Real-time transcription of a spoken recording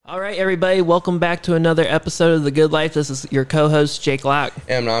All right, everybody, welcome back to another episode of The Good Life. This is your co-host, Jake Locke.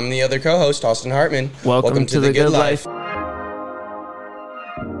 And I'm the other co-host, Austin Hartman. Welcome to The Good Life.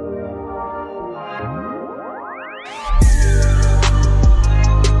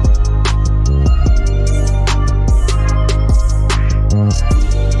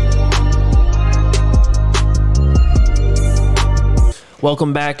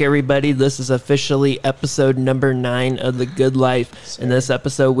 Welcome back, everybody. This is officially episode number 9 of The Good Life. In this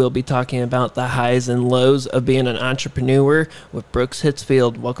episode, we'll be talking about the highs and lows of being an entrepreneur with Brooks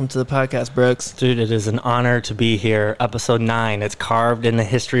Hitzfield. Welcome to the podcast, Brooks. Dude, it is an honor to be here. Episode 9. It's carved in the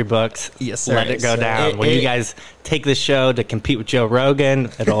history books. Yes, sir. Let it go down. When you guys take this show to compete with Joe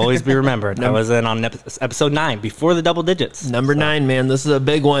Rogan, it'll always be remembered. I was in on episode 9, before the double digits. Number 9, man. This is a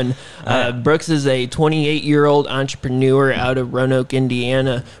big one. Brooks is a 28-year-old entrepreneur out of Roanoke,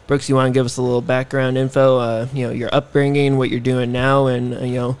 Indiana. Brooks, you want to give us a little background info, your upbringing, what you're doing now,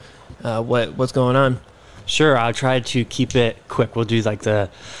 and, what's going on? Sure. I'll try to keep it quick. We'll do like the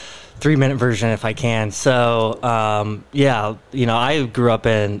 3-minute version if I can. So, I grew up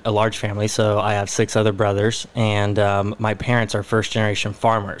in a large family, so I have 6 other brothers, and my parents are first-generation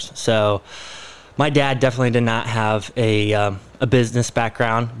farmers. So my dad definitely did not have a business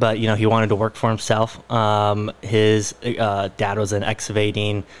background, but, he wanted to work for himself. His dad was in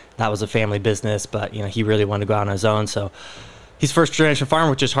excavating. That was a family business, but, he really wanted to go out on his own. So he's first-generation farmer,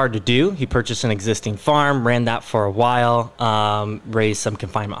 which is hard to do. He purchased an existing farm, ran that for a while, raised some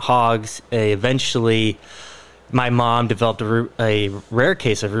confinement hogs. Eventually, my mom developed a rare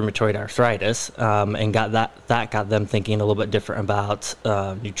case of rheumatoid arthritis, and got them thinking a little bit different about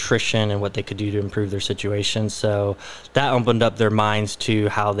nutrition and what they could do to improve their situation. So that opened up their minds to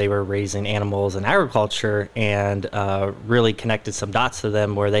how they were raising animals in agriculture, and really connected some dots to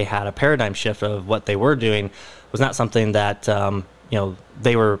them where they had a paradigm shift of what they were doing was not something that,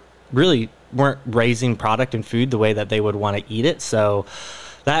 they weren't raising product and food the way that they would want to eat it. So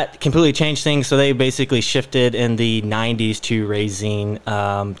that completely changed things. So they basically shifted in the 90s to raising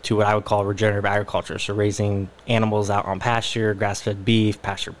to what I would call regenerative agriculture. So raising animals out on pasture, grass-fed beef,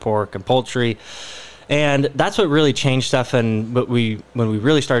 pasture pork, and poultry. And that's what really changed stuff. And when we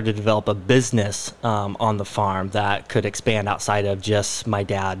really started to develop a business on the farm that could expand outside of just my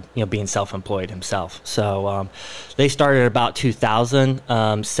dad, being self-employed himself. So they started about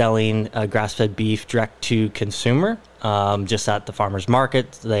 2000 selling grass-fed beef direct to consumer. Just at the farmer's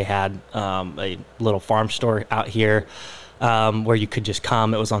market. They had a little farm store out here where you could just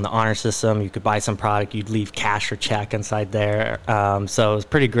come. It was on the honor system. You could buy some product. You'd leave cash or check inside there. So it was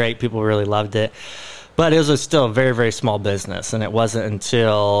pretty great. People really loved it. But it was still a very, very small business. And it wasn't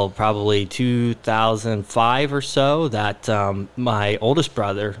until probably 2005 or so that my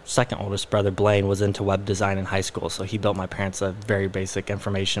second oldest brother, Blaine, was into web design in high school. So he built my parents a very basic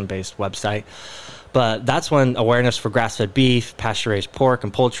information-based website. But that's when awareness for grass-fed beef, pasture-raised pork,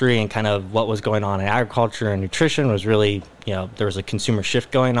 and poultry, and kind of what was going on in agriculture and nutrition was really, there was a consumer shift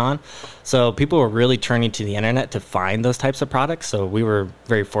going on. So people were really turning to the internet to find those types of products. So we were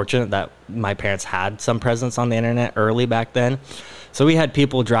very fortunate that my parents had some presence on the internet early back then. So we had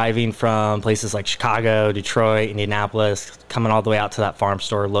people driving from places like Chicago, Detroit, Indianapolis, coming all the way out to that farm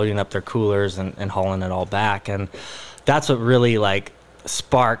store, loading up their coolers and hauling it all back. And that's what really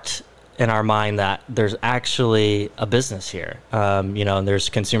sparked in our mind that there's actually a business here, and there's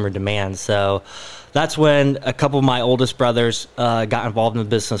consumer demand. So that's when a couple of my oldest brothers got involved in the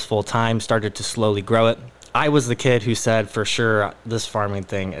business full time, started to slowly grow it. I was the kid who said, for sure, this farming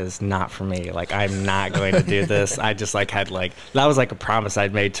thing is not for me. I'm not going to do this. I just that was a promise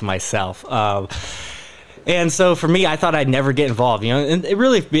I'd made to myself. And so for me, I thought I'd never get involved, and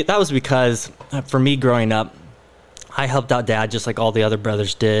that was because for me growing up, I helped out Dad just like all the other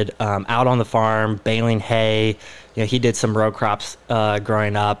brothers did, out on the farm, baling hay. He did some row crops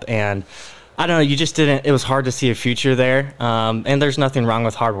growing up, and I don't know, it was hard to see a future there. And there's nothing wrong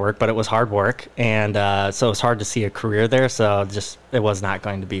with hard work, but it was hard work. And so it was hard to see a career there. So it was not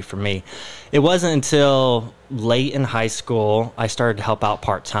going to be for me. It wasn't until late in high school, I started to help out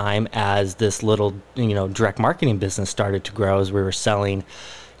part-time as this little, direct marketing business started to grow as we were selling,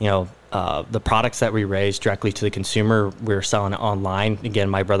 the products that we raised directly to the consumer. We were selling it online. Again,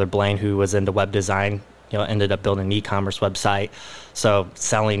 my brother Blaine, who was into web design, ended up building an e-commerce website. So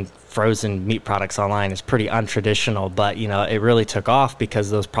selling frozen meat products online is pretty untraditional, but it really took off because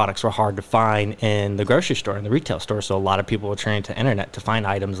those products were hard to find in the grocery store and the retail store. So a lot of people were turning to internet to find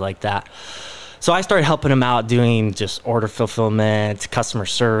items like that. So I started helping him out doing just order fulfillment, customer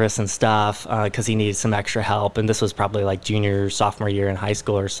service and stuff, because he needed some extra help. And this was probably like junior, sophomore year in high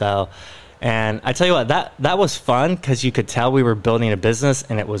school or so. And I tell you what, that was fun because you could tell we were building a business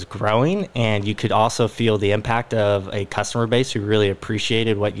and it was growing, and you could also feel the impact of a customer base who really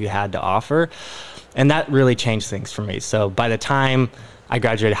appreciated what you had to offer. And that really changed things for me. So by the time I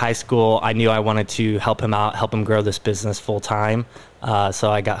graduated high school, I knew I wanted to help him out, help him grow this business full time. So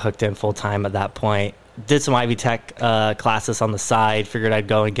I got hooked in full time at that point. Did some Ivy Tech classes on the side, figured I'd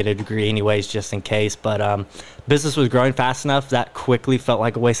go and get a degree anyways, just in case. But business was growing fast enough that quickly felt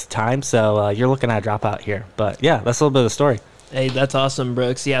like a waste of time. So you're looking at a dropout here. But yeah, that's a little bit of the story. Hey, that's awesome,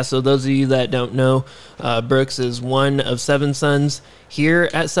 Brooks. Yeah, so those of you that don't know, Brooks is one of 7 sons here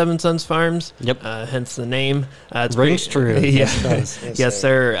at 7 Sons Farms. Yep. Hence the name. It's Rings true. Yeah. Yes, it does. Yes,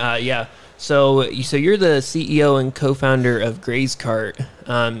 sir. Yeah. So you're the CEO and co-founder of Graze Cart.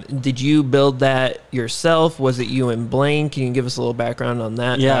 Did you build that yourself? Was it you and Blaine? Can you give us a little background on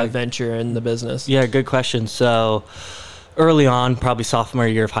that venture in the business? Yeah, good question. So early on, probably sophomore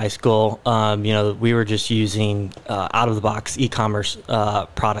year of high school, we were just using out-of-the-box e-commerce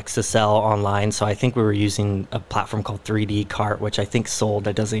products to sell online. So I think we were using a platform called 3D Cart, which I think sold.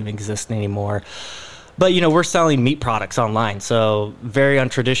 That doesn't even exist anymore. But, we're selling meat products online, so very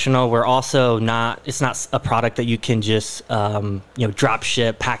untraditional. We're also it's not a product that you can just, drop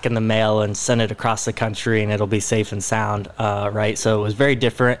ship, pack in the mail, and send it across the country, and it'll be safe and sound, right? So it was very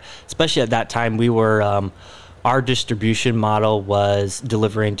different, especially at that time. We were, our distribution model was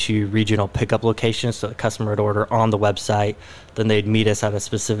delivering to regional pickup locations, so the customer would order on the website, then they'd meet us at a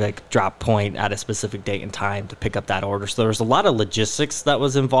specific drop point at a specific date and time to pick up that order. So there was a lot of logistics that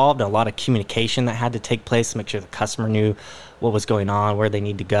was involved, and a lot of communication that had to take place to make sure the customer knew what was going on, where they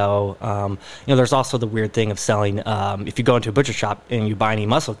need to go. There's also the weird thing of selling, if you go into a butcher shop and you buy any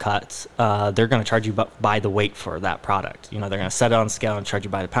muscle cuts, they're going to charge you by the weight for that product. They're going to set it on scale and charge you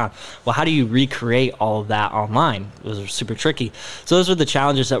by the pound. Well, how do you recreate all of that online? It was super tricky. So those are the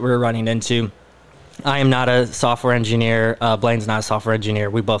challenges that we're running into. I am not a software engineer. Blaine's not a software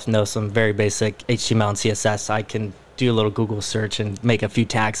engineer. We both know some very basic HTML and CSS. I can do a little Google search and make a few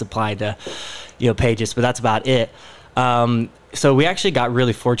tags apply to, pages, but that's about it. So we actually got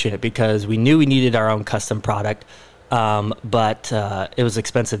really fortunate because we knew we needed our own custom product, but it was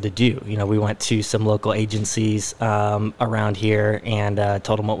expensive to do. We went to some local agencies around here and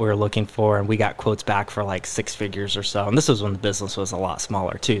told them what we were looking for, and we got quotes back for like 6 figures or so. And this was when the business was a lot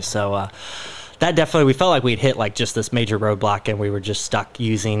smaller too. So that definitely, we felt like we'd hit like just this major roadblock, and we were just stuck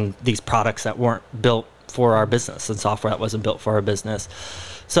using these products that weren't built for our business and software that wasn't built for our business.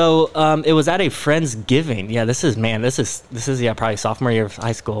 So it was at a Friendsgiving. Yeah, this is probably sophomore year of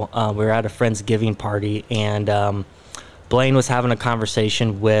high school. We were at a Friendsgiving party, and Blaine was having a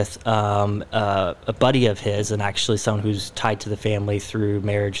conversation with a buddy of his, and actually someone who's tied to the family through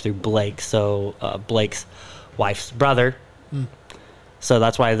marriage through Blake. So Blake's wife's brother. So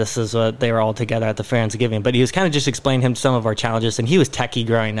that's why they were all together at the Friendsgiving. But he was kind of just explaining him some of our challenges, and he was techie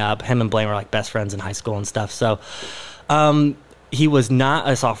growing up. Him and Blaine were like best friends in high school and stuff. So he was not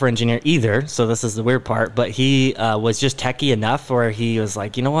a software engineer either. So this is the weird part. But he was just techie enough where he was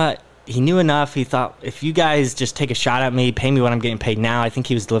like, you know what? He knew enough. He thought, if you guys just take a shot at me, pay me what I'm getting paid now. I think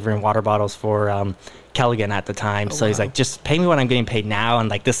he was delivering water bottles for Kelligan at the time. So he's like, just pay me what I'm getting paid now, and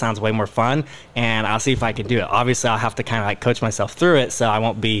like, this sounds way more fun, and I'll see if I can do it. Obviously I'll have to kind of like coach myself through it, so I'm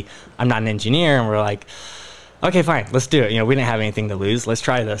not an engineer. And we're like, okay, fine, let's do it. We didn't have anything to lose, let's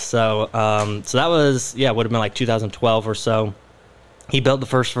try this. So that was, would have been like 2012 or so. He built the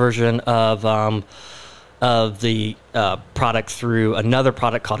first version of the product through another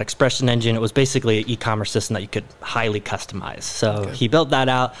product called Expression Engine. It was basically an e-commerce system that you could highly customize. So He built that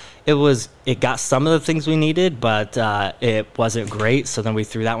out. It got some of the things we needed, but it wasn't great. So then we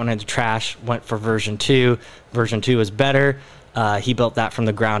threw that one into trash, went for version 2. Version 2 was better. He built that from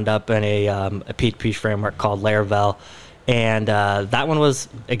the ground up in a P2P framework called Laravel. And that one was,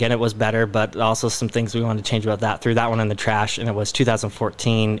 again, it was better, but also some things we wanted to change about that. Threw that one in the trash, and it was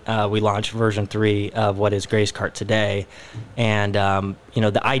 2014. We launched version 3 of what is Graze Cart today. And,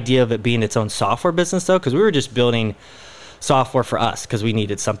 the idea of it being its own software business, though, because we were just building software for us because we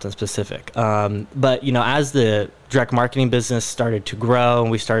needed something specific. But, as the direct marketing business started to grow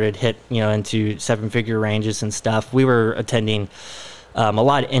and we started hit, into 7-figure ranges and stuff, we were attending a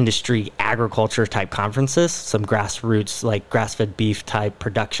lot of industry agriculture type conferences, some grassroots like grass-fed beef type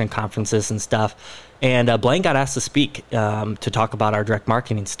production conferences and stuff. And Blaine got asked to speak to talk about our direct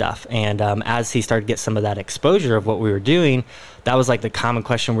marketing stuff. And as he started to get some of that exposure of what we were doing, that was like the common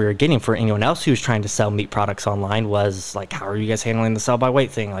question we were getting for anyone else who was trying to sell meat products online was like, how are you guys handling the sell by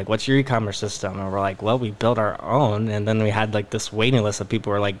weight thing? Like, what's your e-commerce system? And we're like, well, we built our own. And then we had like this waiting list of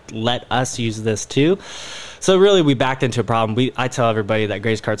people who were like, let us use this too. So really, we backed into a problem. I tell everybody that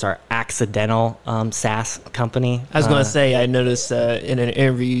Grace Cart's our accidental SaaS company. I was going to say, I noticed in an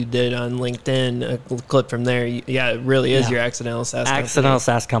interview you did on LinkedIn, a clip from there. Yeah, it really is your accidental SaaS company. Accidental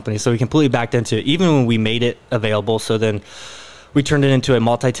SaaS company. So we completely backed into it, even when we made it available. So then we turned it into a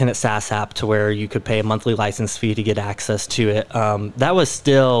multi-tenant SaaS app to where you could pay a monthly license fee to get access to it. That was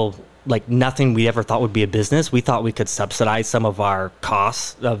still like nothing we ever thought would be a business. We thought we could subsidize some of our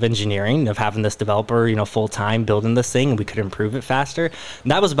costs of engineering, of having this developer, full time building this thing, and we could improve it faster.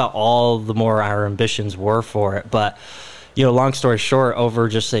 And that was about all the more our ambitions were for it. But, long story short, over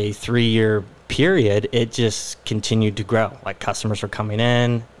just a 3-year period, it just continued to grow. Like customers were coming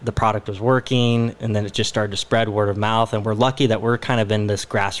in, the product was working, and then it just started to spread word of mouth. And we're lucky that we're kind of in this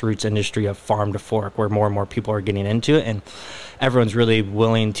grassroots industry of farm to fork, where more and more people are getting into it, and everyone's really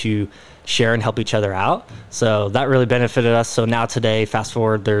willing to share and help each other out. So that really benefited us. So now today, fast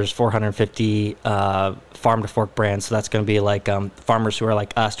forward, there's 450 farm to fork brands. So that's going to be like farmers who are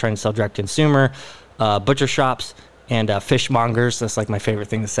like us trying to sell direct consumer, butcher shops, and fishmongers. That's like my favorite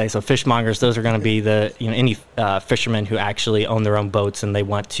thing to say. So fishmongers, those are going to be the any fishermen who actually own their own boats and they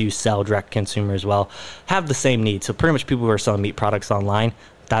want to sell direct consumer as well, have the same need. So pretty much people who are selling meat products online,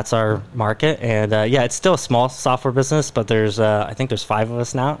 that's our market. And it's still a small software business, but there's I think there's 5 of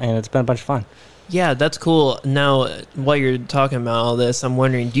us now, and it's been a bunch of fun. Yeah, that's cool. Now, while you're talking about all this, I'm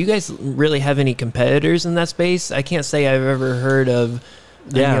wondering, do you guys really have any competitors in that space? I can't say I've ever heard of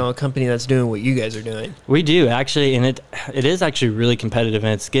a company that's doing what you guys are doing. We do, actually, and it is actually really competitive,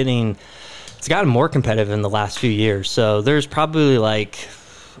 and it's gotten more competitive in the last few years. So there's probably like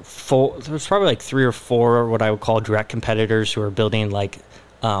 3 or 4 what I would call direct competitors who are building like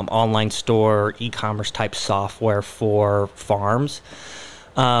online store, e-commerce type software for farms.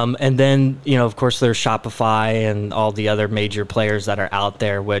 And then, of course, there's Shopify and all the other major players that are out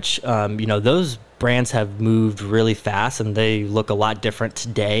there, which, those brands have moved really fast, and they look a lot different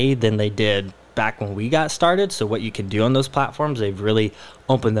today than they did back when we got started. So what you can do on those platforms, they've really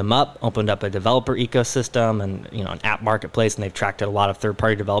opened up a developer ecosystem and, an app marketplace, and they've attracted a lot of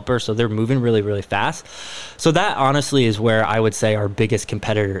third-party developers. So they're moving really, really fast. So that honestly is where I would say our biggest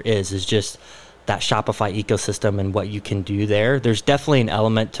competitor is just that Shopify ecosystem and what you can do there. There's definitely an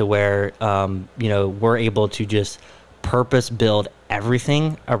element to where, we're able to just purpose build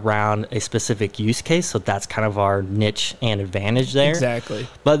everything around a specific use case. So that's kind of our niche and advantage there. Exactly.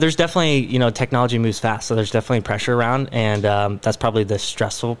 But there's definitely, technology moves fast. So there's definitely pressure around. And that's probably the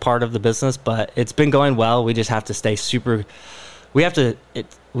stressful part of the business. But it's been going well. We just have to stay we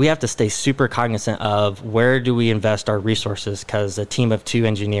have to stay super cognizant of where do we invest our resources, because a team of 2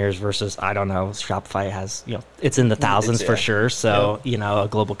 engineers versus, I don't know, Shopify has, it's in the thousands for sure. So, a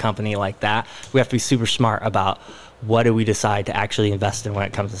global company like that, we have to be super smart about what do we decide to actually invest in when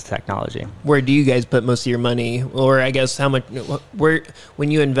it comes to technology. Where do you guys put most of your money? Or I guess when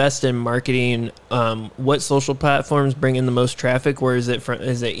you invest in marketing, what social platforms bring in the most traffic? Where is it from?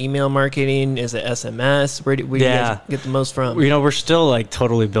 Is it email marketing? Is it SMS? Where do you guys get the most from? We're still like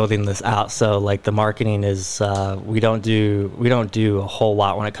totally building this out. So like the marketing is, we don't do a whole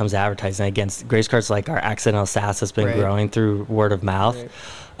lot when it comes to advertising. Again, Grace Cart's like our accidental SaaS has been growing through word of mouth. Right.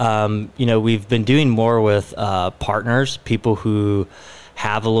 We've been doing more with partners, people who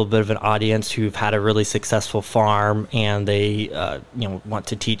have a little bit of an audience, who've had a really successful farm, and they want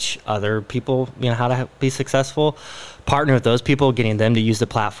to teach other people how to be successful. Partner with those people, getting them to use the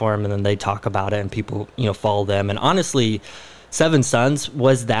platform, and then they talk about it, and people follow them. And honestly, Seven Sons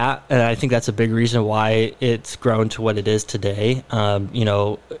was that, and I think that's a big reason why it's grown to what it is today.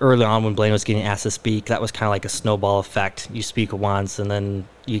 Early on when Blaine was getting asked to speak, that was kind of like a snowball effect. You speak once, and then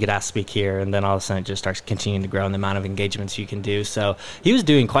you get asked to speak here, and then all of a sudden it just starts continuing to grow in the amount of engagements you can do. So he was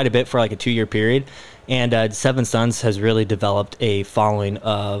doing quite a bit for like a 2-year period, and Seven Sons has really developed a following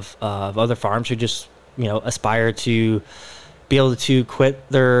of other farms who just aspire to be able to quit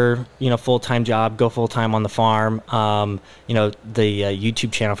their full-time job, go full-time on the farm. The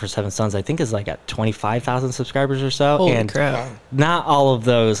YouTube channel for Seven Sons, I think, is like at 25,000 subscribers or so. Holy crap. Not all of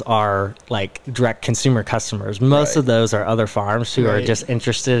those are like direct consumer customers. Most of those are other farms who are just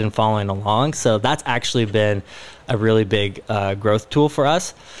interested in following along. So that's actually been a really big growth tool for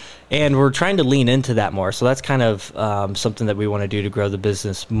us. And we're trying to lean into that more. So that's kind of something that we want to do to grow the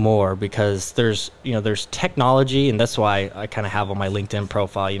business more, because there's technology, and that's why I kind of have on my LinkedIn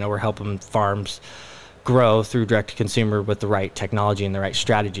profile, we're helping farms grow through direct to consumer with the right technology and the right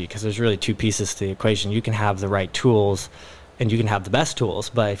strategy, because there's really 2 pieces to the equation. You can have the right tools and you can have the best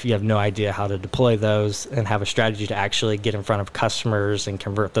tools, but if you have no idea how to deploy those and have a strategy to actually get in front of customers and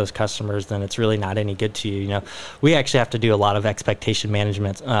convert those customers, then it's really not any good to you. We actually have to do a lot of expectation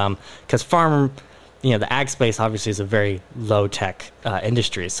management, because farm the ag space obviously is a very low tech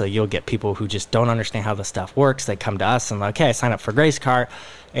industry. So you'll get people who just don't understand how the stuff works. They come to us and like, okay, I signed up for Grace Cart,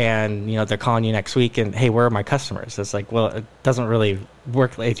 and they're calling you next week and, hey, where are my customers? It's like, well, it doesn't really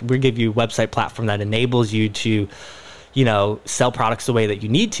work. We give you a website platform that enables you to sell products the way that you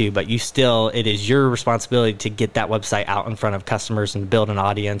need to, but it is your responsibility to get that website out in front of customers and build an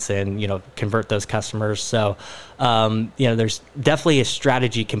audience and, convert those customers. So, there's definitely a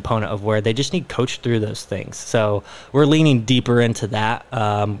strategy component of where they just need coached through those things. So we're leaning deeper into that.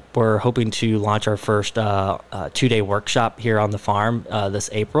 We're hoping to launch our first 2-day workshop here on the farm this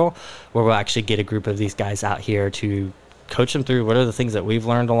April, where we'll actually get a group of these guys out here to coach them through what are the things that we've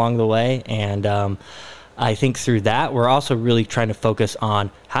learned along the way. And, I think through that, we're also really trying to focus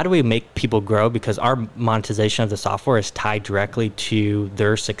on how do we make people grow, because our monetization of the software is tied directly to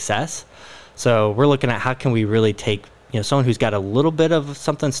their success. So we're looking at how can we really take someone who's got a little bit of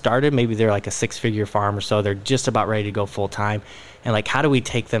something started, maybe they're like a 6-figure farm or so, they're just about ready to go full time. And like, how do we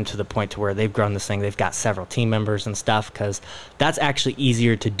take them to the point to where they've grown this thing, they've got several team members and stuff, because that's actually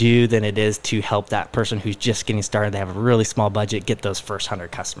easier to do than it is to help that person who's just getting started. They have a really small budget, get those first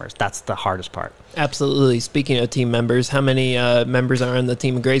 100 customers. That's the hardest part. Absolutely. Speaking of team members, how many members are on the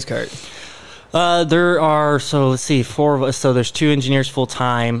team of Grace Cart? There are, so let's see, 4 of us. So there's 2 engineers full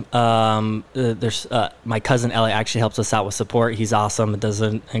time. There's my cousin Elliot actually helps us out with support. He's awesome, does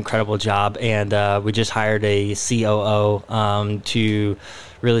an incredible job, and we just hired a COO to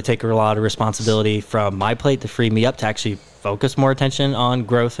really take a lot of responsibility from my plate to free me up to actually focus more attention on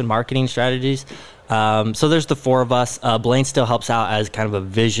growth and marketing strategies. So there's the 4 of us. Blaine still helps out as kind of a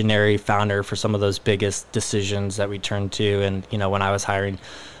visionary founder for some of those biggest decisions that we turn to. And when I was hiring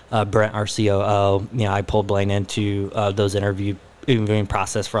Brent, our COO, I pulled Blaine into those interviewing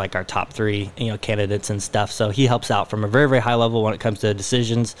process for like our top 3, candidates and stuff. So he helps out from a very, very high level when it comes to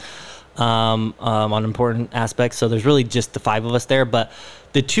decisions on important aspects. So there's really just the 5 of us there, but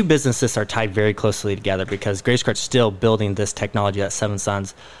the 2 businesses are tied very closely together because Grace Cart's still building this technology that Seven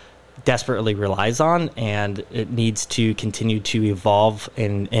Sons desperately relies on, and it needs to continue to evolve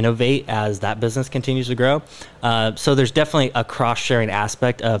and innovate as that business continues to grow. So there's definitely a cross-sharing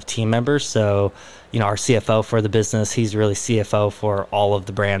aspect of team members. So, our CFO for the business, he's really CFO for all of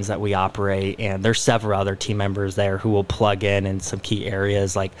the brands that we operate. And there's several other team members there who will plug in some key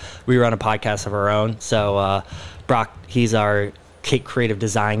areas. Like we run a podcast of our own. So Brock, he's our creative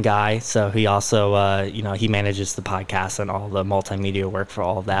design guy, so he also he manages the podcast and all the multimedia work for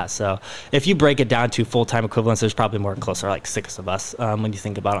all of that. So if you break it down to full-time equivalents, there's probably more closer like 6 of us when you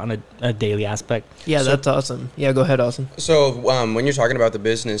think about it on a daily aspect. Yeah, so, that's awesome. Yeah, go ahead, Austin. So when you're talking about the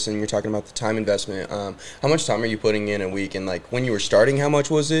business and you're talking about the time investment, how much time are you putting in a week? And like when you were starting, how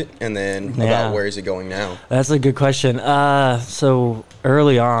much was it? And then about where is it going now? That's a good question. So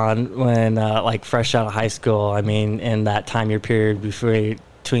early on, when like fresh out of high school, I mean, in that time year period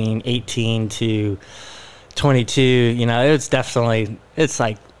between 18 to 22, it's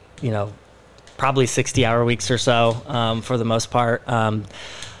like, probably 60-hour weeks or so for the most part.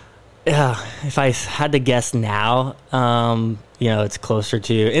 Yeah, if I had to guess now, it's closer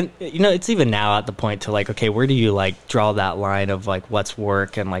to, and it's even now at the point to like, okay, where do you like draw that line of like what's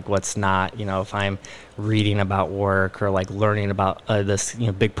work and like what's not? If I'm reading about work or like learning about this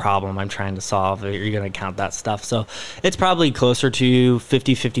big problem I'm trying to solve, you're going to count that stuff. So it's probably closer to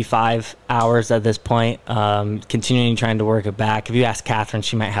 50-55 hours at this point. Continuing trying to work it back. If you ask Catherine,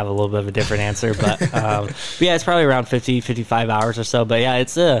 she might have a little bit of a different answer, but yeah, it's probably around 50-55 hours or so. But yeah,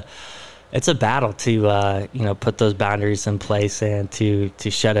 it's a battle to put those boundaries in place and to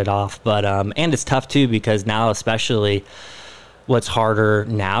shut it off. But and it's tough too, because now especially what's harder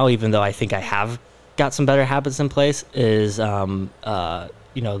now, even though I think I have got some better habits in place, is the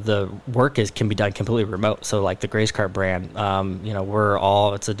work can be done completely remote. So like the Grace Cart brand,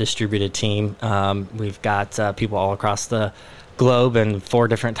 it's a distributed team. We've got people all across the globe in 4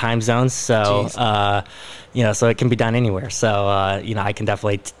 different time zones. So so it can be done anywhere. So I can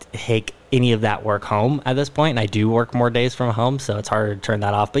definitely take any of that work home at this point, and I do work more days from home, so it's harder to turn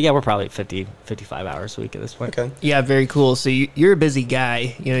that off. But yeah, we're probably 50-55 hours a week at this point. Okay. Yeah, very cool. So you're a busy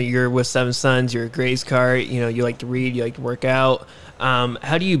guy. You're with Seven Sons, you're a Grace Cart, you like to read, you like to work out.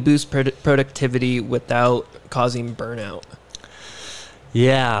 How do you boost productivity without causing burnout?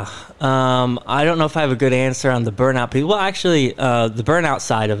 Yeah, I don't know if I have a good answer on the burnout piece. Well, actually, the burnout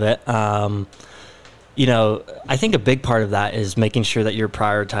side of it, I think a big part of that is making sure that you're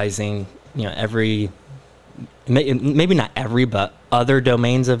prioritizing, maybe not every, but other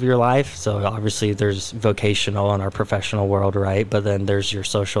domains of your life. So obviously there's vocational in our professional world, right? But then there's your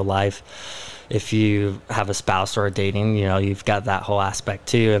social life. If you have a spouse or a dating, you've got that whole aspect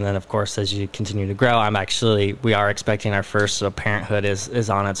too. And then of course, as you continue to grow, we are expecting our first, so parenthood is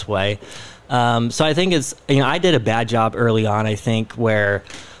on its way. So I think I did a bad job early on, I think, where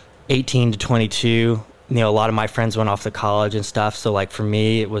 18 to 22, a lot of my friends went off to college and stuff. So like for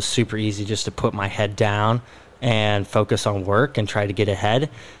me, it was super easy just to put my head down and focus on work and try to get ahead.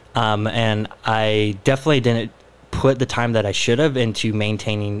 And I definitely didn't put the time that I should have into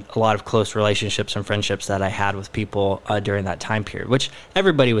maintaining a lot of close relationships and friendships that I had with people during that time period, which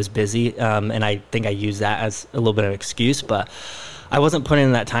everybody was busy. And I think I used that as a little bit of an excuse, but I wasn't putting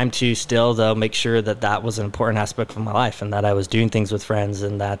in that time to still, though, make sure that was an important aspect of my life and that I was doing things with friends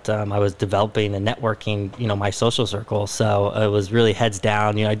and that I was developing and networking, my social circle. So it was really heads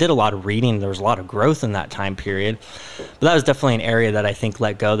down. I did a lot of reading. There was a lot of growth in that time period. But that was definitely an area that I think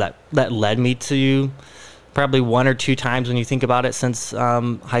let go that led me to probably one or two times when you think about it since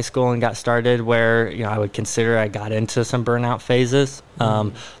high school and got started where, I would consider I got into some burnout phases.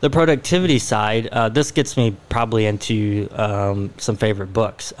 The productivity side, this gets me probably into some favorite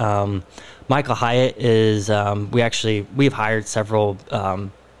books. Michael Hyatt is, we've hired several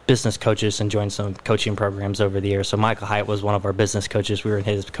business coaches and joined some coaching programs over the years. So Michael Hyatt was one of our business coaches. We were in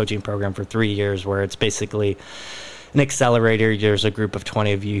his coaching program for 3 years where it's basically an accelerator. There's a group of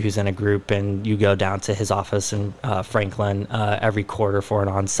 20 of you who's in a group, and you go down to his office in Franklin every quarter for an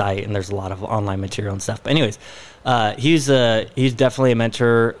on-site, and there's a lot of online material and stuff. But anyways, he's definitely a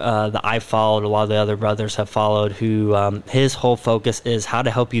mentor that I've followed. A lot of the other brothers have followed, who his whole focus is how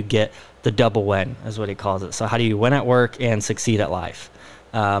to help you get the double win, is what he calls it. So how do you win at work and succeed at life?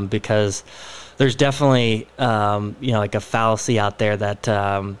 Because there's definitely like a fallacy out there that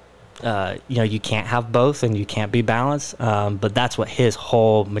you can't have both and you can't be balanced. But that's what his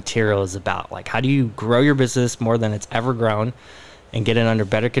whole material is about. Like, how do you grow your business more than it's ever grown and get it under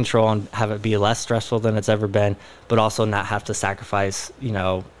better control and have it be less stressful than it's ever been, but also not have to sacrifice,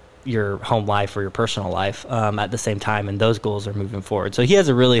 your home life or your personal life at the same time. And those goals are moving forward. So he has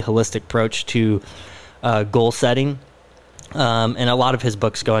a really holistic approach to goal setting. And a lot of his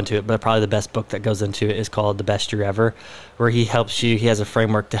books go into it, but probably the best book that goes into it is called The Best Year Ever, where he has a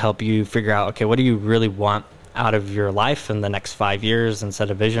framework to help you figure out, okay, what do you really want out of your life in the next 5 years, and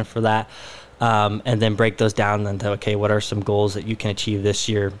set a vision for that. And then break those down into, okay, what are some goals that you can achieve this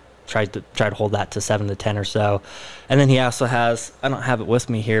year? Try to hold that to 7 to 10 or so. And then he also has, I don't have it with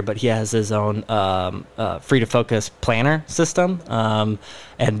me here, but he has his own free to focus planner system. And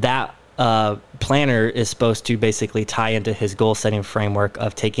that planner is supposed to basically tie into his goal setting framework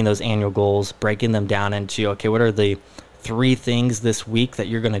of taking those annual goals, breaking them down into, okay, what are the 3 things this week that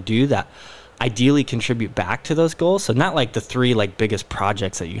you're going to do that ideally contribute back to those goals? So not like the 3 biggest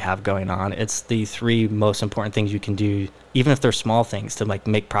projects that you have going on. It's the 3 most important things you can do, even if they're small things, to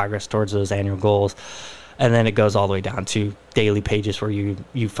make progress towards those annual goals. And then it goes all the way down to daily pages where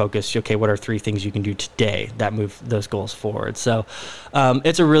you focus, okay, what are 3 things you can do today that move those goals forward? So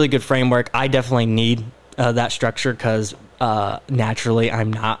it's a really good framework. I definitely need that structure because naturally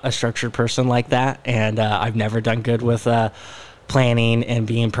I'm not a structured person like that. And I've never done good with planning and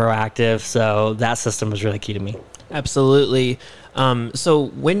being proactive. So that system was really key to me. Absolutely.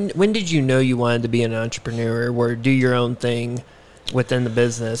 So when did you know you wanted to be an entrepreneur or do your own thing within the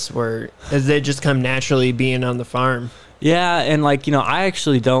business, or does it just come naturally being on the farm? Yeah, and I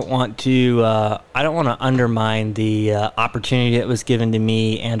actually don't want to undermine the opportunity that was given to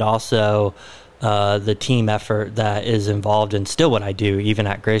me, and also the team effort that is involved in still what I do, even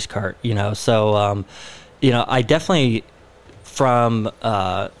at Grace Cart. So I definitely from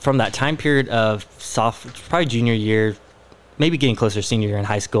that time period of probably junior year, maybe getting closer to senior year in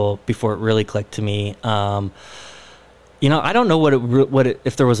high school, before it really clicked to me. I don't know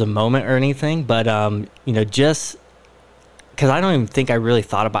if there was a moment or anything, but just because I don't even think I really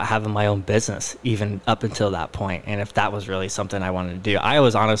thought about having my own business even up until that point, and if that was really something I wanted to do. I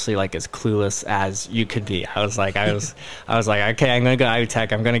was honestly as clueless as you could be. I was like, okay, I'm gonna go to Ivy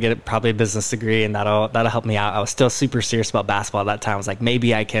Tech. I'm gonna get probably a business degree, and that'll help me out. I was still super serious about basketball at that time. I was like,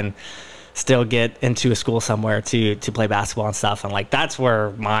 maybe I can still get into a school somewhere to play basketball and stuff. And that's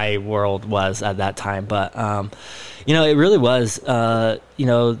where my world was at that time. But, it really was,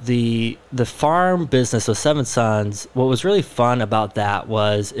 the farm business of Seven Sons, what was really fun about that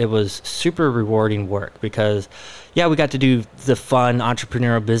was it was super rewarding work because, yeah, we got to do the fun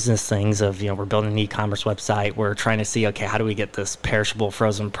entrepreneurial business things of, we're building an e-commerce website. We're trying to see, okay, how do we get this perishable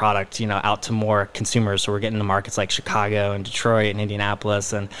frozen product, out to more consumers? So we're getting to markets like Chicago and Detroit and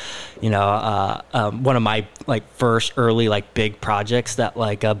Indianapolis. And, one of my first early big projects that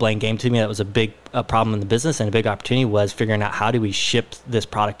Blaine came to me that was a big problem in the business and a big opportunity was figuring out how do we ship this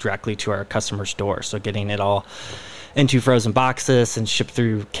product directly to our customers' doors. So getting it all into frozen boxes and shipped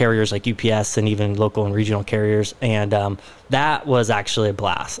through carriers like UPS and even local and regional carriers. And that was actually a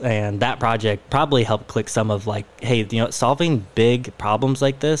blast. And that project probably helped click some of hey, solving big problems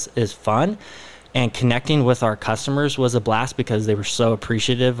like this is fun. And connecting with our customers was a blast because they were so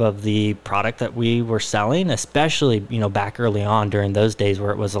appreciative of the product that we were selling, especially, back early on during those days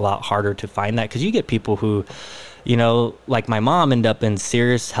where it was a lot harder to find that. Because you get people who, like my mom, end up in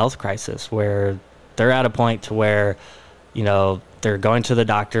serious health crisis where they're at a point to where, they're going to the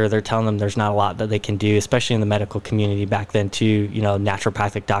doctor, they're telling them there's not a lot that they can do, especially in the medical community back then too.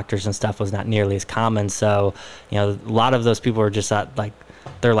 Naturopathic doctors and stuff was not nearly as common. So, a lot of those people were just at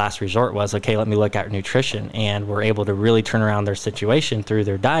their last resort was, okay, let me look at nutrition, and we're able to really turn around their situation through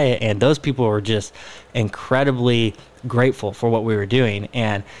their diet. And those people were just incredibly grateful for what we were doing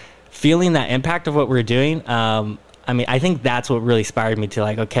and feeling that impact of what we were doing. I think that's what really inspired me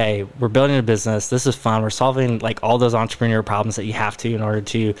to okay, we're building a business. This is fun. We're solving all those entrepreneurial problems that you have to in order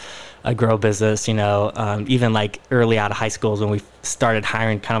to grow a business. Even early out of high school is when we started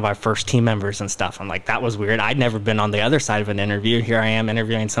hiring kind of our first team members and stuff. I'm that was weird. I'd never been on the other side of an interview. Here I am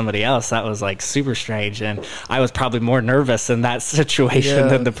interviewing somebody else. That was super strange. And I was probably more nervous in that situation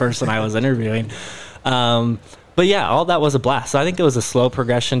than the person I was interviewing. But yeah, all that was a blast. So I think it was a slow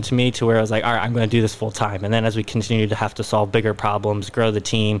progression to me to where I was all right, I'm going to do this full time. And then as we continued to have to solve bigger problems, grow the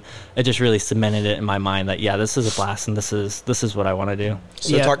team, it just really cemented it in my mind that, yeah, this is a blast and this is what I want to do.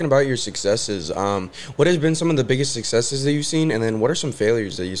 So talking about your successes, what has been some of the biggest successes that you've seen? And then what are some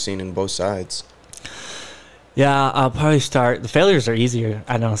failures that you've seen in both sides? Yeah, I'll probably start. The failures are easier,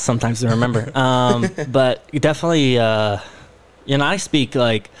 I know, sometimes to remember. But definitely, I speak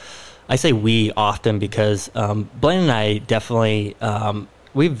I say we often because Blaine and I definitely,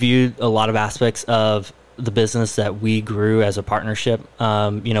 we viewed a lot of aspects of the business that we grew as a partnership.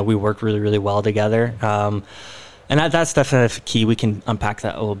 We worked really, really well together. And that's definitely key. We can unpack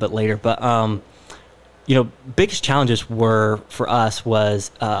that a little bit later. But, biggest challenges were for us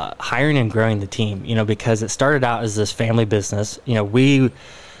was hiring and growing the team, because it started out as this family business.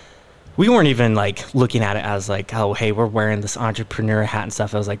 We weren't even looking at it as oh, hey, we're wearing this entrepreneur hat and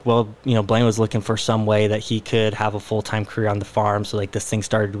stuff. I was Blaine was looking for some way that he could have a full-time career on the farm. So this thing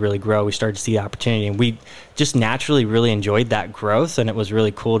started to really grow. We started to see the opportunity, and we just naturally really enjoyed that growth. And it was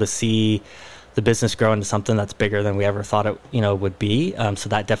really cool to see the business grow into something that's bigger than we ever thought it, would be. So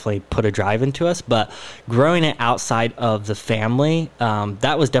that definitely put a drive into us. But growing it outside of the family,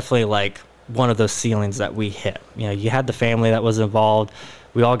 that was definitely one of those ceilings that we hit. You had the family that was involved.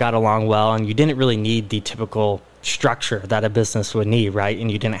 We all got along well, and you didn't really need the typical structure that a business would need, right? And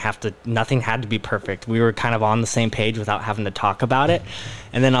you didn't have to, nothing had to be perfect. We were kind of on the same page without having to talk about it.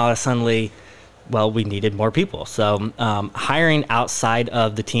 And then all of a sudden, we needed more people. So hiring outside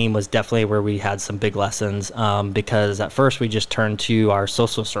of the team was definitely where we had some big lessons because at first we just turned to our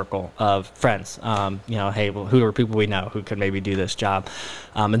social circle of friends. Hey, well, who are people we know who could maybe do this job?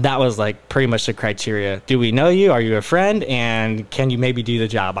 And that was pretty much the criteria. Do we know you? Are you a friend? And can you maybe do the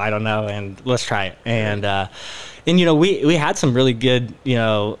job? I don't know. And let's try it. And we had some really good,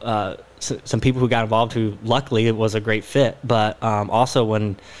 some people who got involved who luckily it was a great fit. But also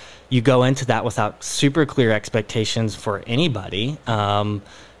when you go into that without super clear expectations for anybody, and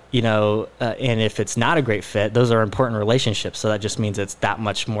if it's not a great fit, those are important relationships. So that just means it's that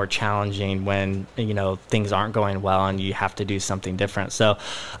much more challenging when, things aren't going well and you have to do something different. So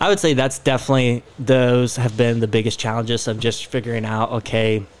I would say that's definitely, those have been the biggest challenges of just figuring out,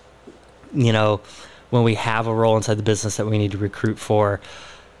 okay, when we have a role inside the business that we need to recruit for,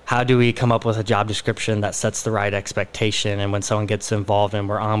 how do we come up with a job description that sets the right expectation? And when someone gets involved and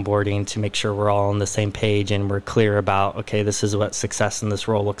we're onboarding, to make sure we're all on the same page and we're clear about, okay, this is what success in this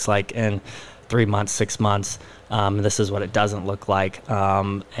role looks like in 3 months, 6 months. This is what it doesn't look like.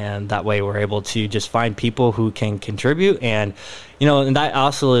 And that way we're able to just find people who can contribute. And, and that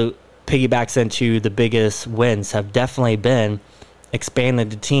also piggybacks into the biggest wins have definitely been expanding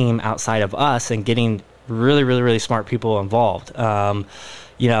the team outside of us and getting really, really, really smart people involved.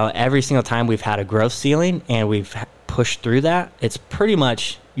 Every single time we've had a growth ceiling and we've pushed through that, it's pretty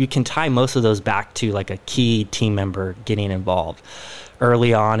much, you can tie most of those back to a key team member getting involved.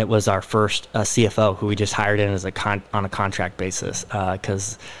 early on, it was our first CFO who we just hired in as on a contract basis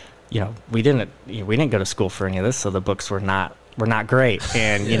because we didn't go to school for any of this, so the books were not great,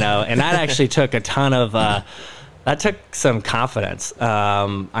 and and that actually took a ton of that took some confidence. I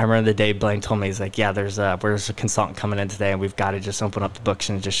remember the day Blaine told me, he's like, yeah, there's a consultant coming in today, and we've got to just open up the books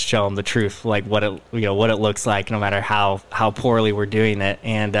and just show them the truth, like what it looks like, no matter how poorly we're doing it.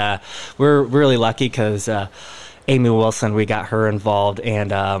 And we're really lucky because Amy Wilson, we got her involved,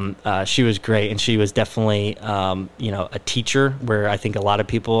 and she was great, and she was definitely a teacher, where I think a lot of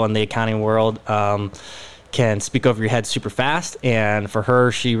people in the accounting world can speak over your head super fast, and for her,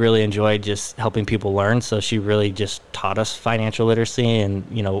 she really enjoyed just helping people learn. So she really just taught us financial literacy and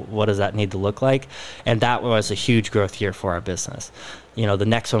what does that need to look like, and that was a huge growth year for our business. The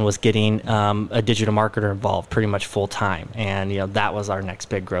next one was getting a digital marketer involved pretty much full time, and that was our next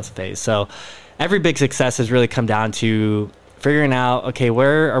big growth phase. So every big success has really come down to figuring out, okay,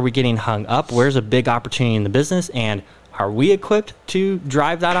 where are we getting hung up? Where's a big opportunity in the business, and are we equipped to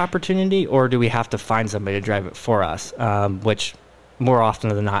drive that opportunity, or do we have to find somebody to drive it for us? Which more often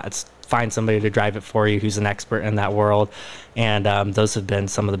than not, it's find somebody to drive it for you who's an expert in that world. And those have been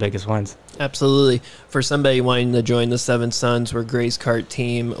some of the biggest ones. Absolutely. For somebody wanting to join the Seven Sons or Gray's Cart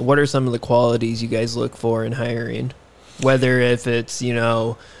team, what are some of the qualities you guys look for in hiring? Whether if it's,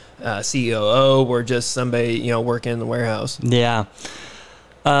 COO or just somebody, working in the warehouse. Yeah.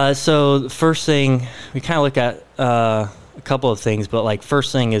 So the first thing, we kind of look at a couple of things, but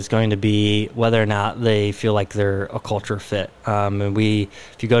first thing is going to be whether or not they feel like they're a culture fit. And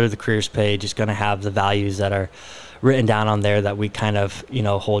if you go to the careers page, it's going to have the values that are written down on there that we kind of,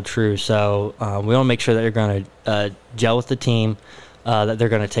 hold true. So we want to make sure that they're going to gel with the team, that they're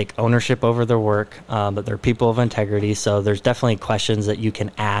going to take ownership over their work, that they're people of integrity. So there's definitely questions that you can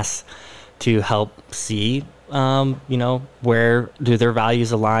ask to help see where do their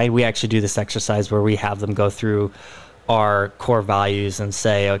values align. We actually do this exercise where we have them go through our core values and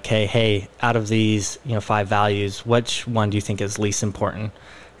say, okay, hey, out of these, 5 values, which one do you think is least important?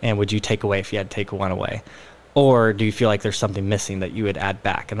 And would you take away if you had to take one away? Or do you feel like there's something missing that you would add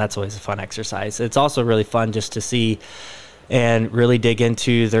back? And that's always a fun exercise. It's also really fun just to see and really dig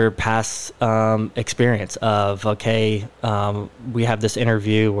into their past experience of, okay, we have this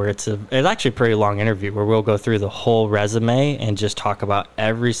interview where it's actually a pretty long interview where we'll go through the whole resume and just talk about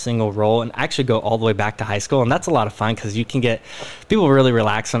every single role and actually go all the way back to high school. And that's a lot of fun because you can get people really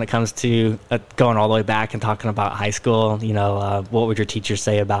relaxed when it comes to going all the way back and talking about high school. What would your teacher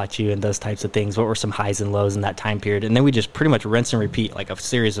say about you and those types of things? What were some highs and lows in that time period? And then we just pretty much rinse and repeat like a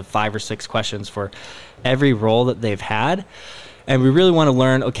series of 5 or 6 questions for every role that they've had. And we really want to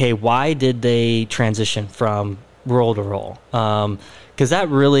learn, okay, why did they transition from role to role? Because that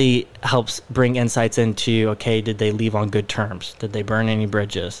really helps bring insights into, okay, did they leave on good terms? Did they burn any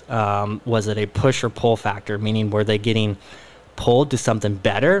bridges? Was it a push or pull factor, meaning were they getting pulled to something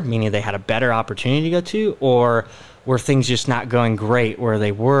better, meaning they had a better opportunity to go to, or were things just not going great where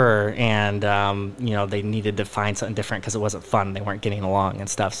they were and, they needed to find something different because it wasn't fun. They weren't getting along and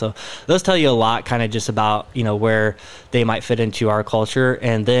stuff. So those tell you a lot kind of just about, where they might fit into our culture.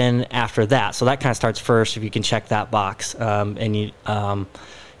 And then after that, so that kind of starts first, if you can check that box then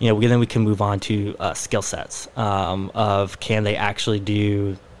we can move on to skill sets of can they actually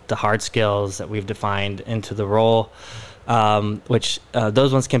do the hard skills that we've defined into the role, which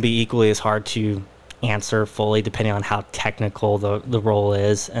those ones can be equally as hard to answer fully depending on how technical the role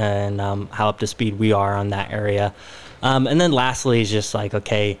is and how up to speed we are on that area. And then lastly is just like,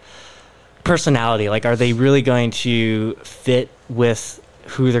 okay, personality, like are they really going to fit with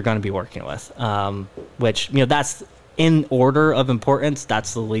who they're going to be working with, which that's in order of importance,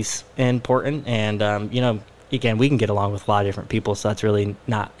 that's the least important. And again, we can get along with a lot of different people, so that's really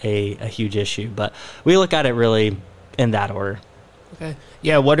not a huge issue, but we look at it really in that order. Okay.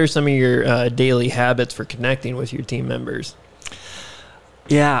 Yeah. What are some of your daily habits for connecting with your team members?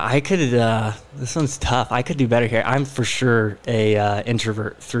 Yeah, I could. This one's tough. I could do better here. I'm for sure a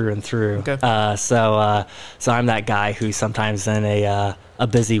introvert through and through. Okay. So I'm that guy who sometimes in a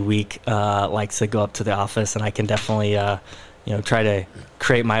busy week likes to go up to the office, and I can definitely try to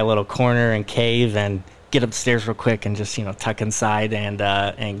create my little corner and cave and get upstairs real quick and just tuck inside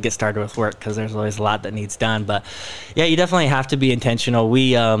and get started with work because there's always a lot that needs done. But yeah, you definitely have to be intentional.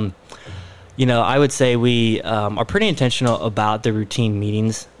 We I would say we are pretty intentional about the routine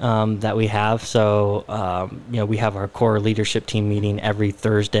meetings that we have. So we have our core leadership team meeting every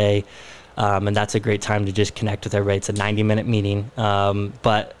Thursday, and that's a great time to just connect with everybody. It's a 90-minute meeting,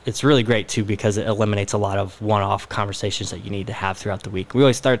 but it's really great too because it eliminates a lot of one-off conversations that you need to have throughout the week. We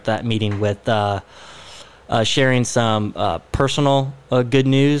always start that meeting with sharing some personal good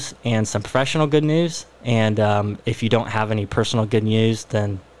news and some professional good news. And if you don't have any personal good news,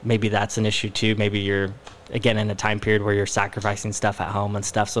 then maybe that's an issue too. Maybe you're, again, in a time period where you're sacrificing stuff at home and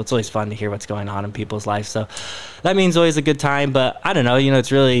stuff. So it's always fun to hear what's going on in people's lives. So that means always a good time. But I don't know,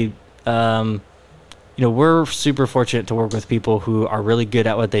 it's really, we're super fortunate to work with people who are really good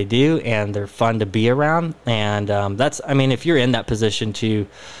at what they do, and they're fun to be around. And if you're in that position to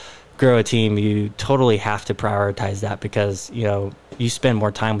grow a team, you totally have to prioritize that, because you spend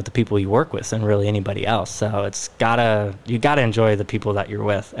more time with the people you work with than really anybody else. So you gotta enjoy the people that you're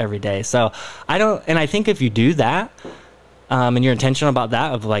with every day. So I think if you do that, and you're intentional about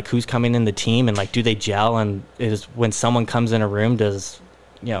that, of like who's coming in the team and like do they gel, and is when someone comes in a room,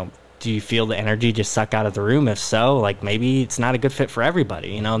 do you feel the energy just suck out of the room? If so, like maybe it's not a good fit for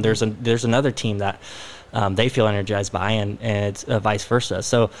everybody. There's another team that they feel energized by, and it's vice versa.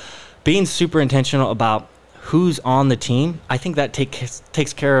 So being super intentional about who's on the team, I think that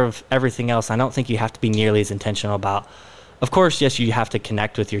takes care of everything else. I don't think you have to be nearly as intentional about, of course, yes, you have to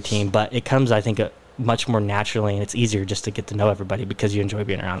connect with your team, but it comes, I think, much more naturally, and it's easier just to get to know everybody because you enjoy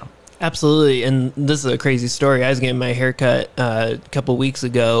being around them. Absolutely. And this is a crazy story. I was getting my hair cut a couple weeks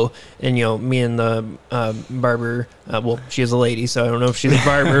ago, and me and the barber, she is a lady, so I don't know if she's a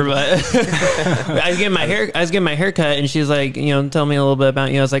barber, but I was getting my hair cut, and she's like, tell me a little bit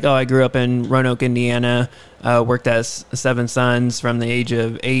about you. I was like, I grew up in Roanoke, Indiana. Worked at Seven Sons from the age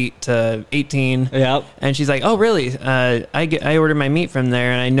of 8 to 18. Yep. And she's like, oh, really? I ordered my meat from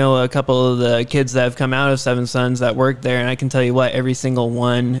there, and I know a couple of the kids that have come out of Seven Sons that work there, and I can tell you what, every single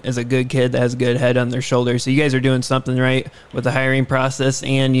one is a good kid that has a good head on their shoulders. So you guys are doing something right with the hiring process,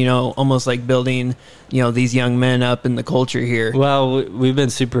 and, almost like building, these young men up in the culture here. Well, we've been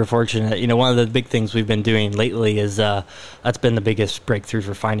super fortunate. One of the big things we've been doing lately is that's been the biggest breakthrough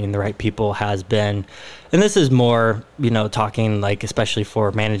for finding the right people, has been, and this is more, talking like especially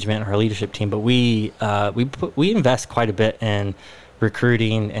for management or our leadership team, but we invest quite a bit in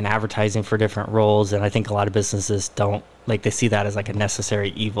recruiting and advertising for different roles, and I think a lot of businesses don't, like, they see that as like a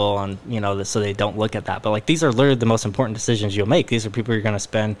necessary evil, and so they don't look at that. But like, these are literally the most important decisions you'll make. These are people you're going to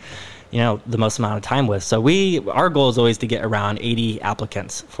spend the most amount of time with. So our goal is always to get around 80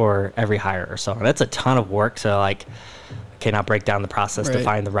 applicants for every hire or so. And that's a ton of work. So like, cannot break down the process to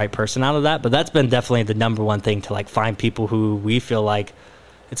find the right person out of that, but that's been definitely the number one thing, to like find people who we feel like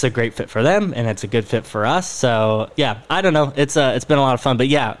it's a great fit for them and it's a good fit for us. So yeah, I don't know. It's been a lot of fun, but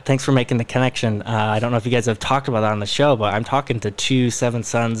yeah, thanks for making the connection. I don't know if you guys have talked about that on the show, but I'm talking to 2 Seven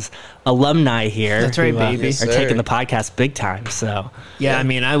Sons alumni here. That's right, who, baby. Are taking the podcast big time. So yeah, I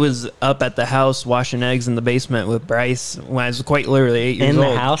mean, I was up at the house washing eggs in the basement with Bryce when I was quite literally 8 years old.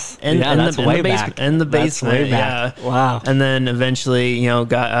 In the house? That's way back. In the basement, way back. Yeah. Wow. And then eventually,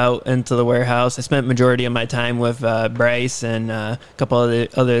 got out into the warehouse. I spent majority of my time with Bryce and a couple of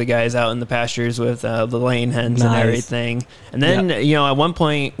the other guys out in the pastures with the laying hens and everything. And then, at one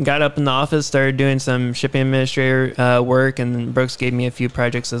point, got up in the office, started doing some shipping administrator work, and Brooks gave me a few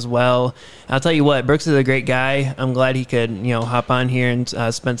projects as well. I'll tell you what, Brooks is a great guy. I'm glad he could, hop on here and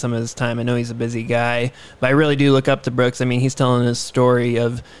spend some of his time. I know he's a busy guy, but I really do look up to Brooks. I mean, he's telling his story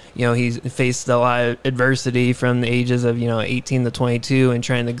of, he's faced a lot of adversity from the ages of, 18 to 22 and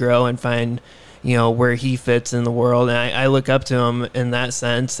trying to grow and find, where he fits in the world. And I look up to him in that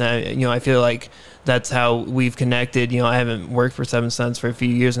sense. I feel like that's how we've connected. I haven't worked for Seven Sons for a few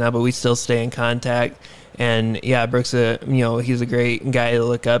years now, but we still stay in contact. And yeah, Brooks, he's a great guy to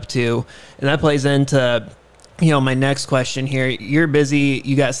look up to. And that plays into, my next question here. You're busy.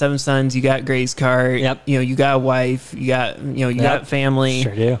 You got 7 sons. You got Gray's car. Yep. You got a wife. You got, got family.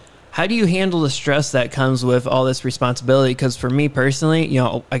 Sure do. How do you handle the stress that comes with all this responsibility? Because for me personally,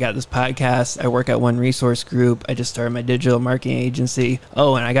 I got this podcast. I work at One Resource Group. I just started my digital marketing agency.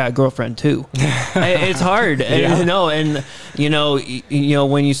 Oh, and I got a girlfriend too. It's hard, Yeah. and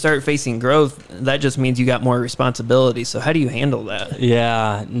when you start facing growth, that just means you got more responsibility. So how do you handle that?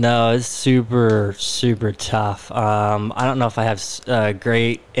 Yeah, no, it's super, super tough. I don't know if I have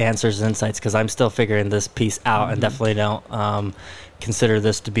great answers and insights, because I'm still figuring this piece out, and definitely don't consider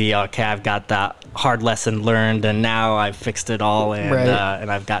this to be, okay, I've got that hard lesson learned and now I've fixed it all, and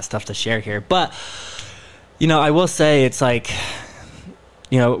and I've got stuff to share here. But I will say, it's like,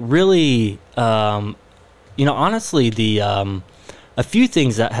 really, honestly, the a few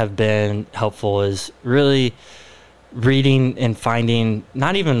things that have been helpful is really reading and finding,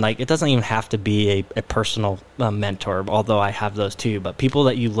 not even like, it doesn't even have to be a personal mentor, although I have those too, but people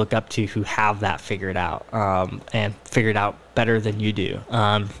that you look up to who have that figured out, and figured out better than you do.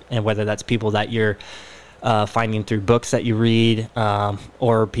 And whether that's people that you're finding through books that you read,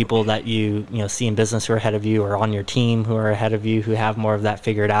 or people that you see in business who are ahead of you, or on your team who are ahead of you, who have more of that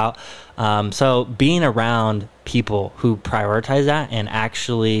figured out. So being around people who prioritize that and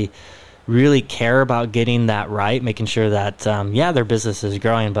actually really care about getting that right, making sure that their business is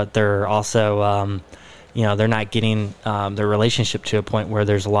growing, but they're also they're not getting their relationship to a point where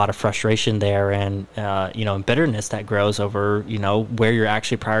there's a lot of frustration there, and and bitterness that grows over where you're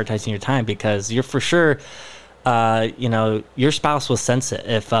actually prioritizing your time, because you're for sure your spouse will sense it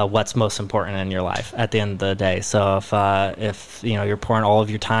if what's most important in your life at the end of the day. So if you're pouring all of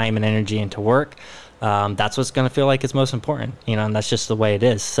your time and energy into work, that's what's going to feel like it's most important, and that's just the way it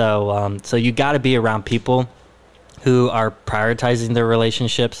is. So you got to be around people who are prioritizing their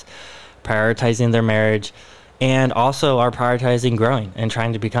relationships, prioritizing their marriage, and also are prioritizing growing and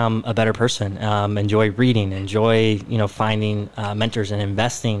trying to become a better person. Enjoy reading, enjoy finding mentors and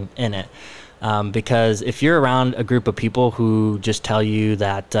investing in it. Because if you're around a group of people who just tell you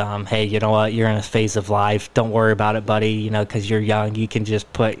that, hey, you know what, you're in a phase of life, don't worry about it, buddy, because you're young, you can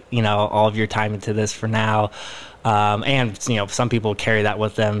just put, all of your time into this for now. And some people carry that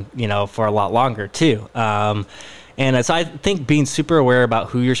with them, for a lot longer too. And so I think being super aware about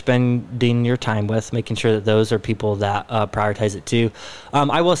who you're spending your time with, making sure that those are people that prioritize it too.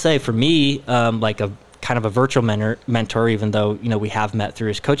 I will say for me, like a kind of a virtual mentor, even though, we have met through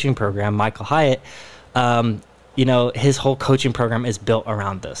his coaching program, Michael Hyatt, his whole coaching program is built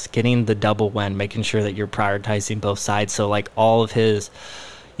around this, getting the double win, making sure that you're prioritizing both sides. So like all of his,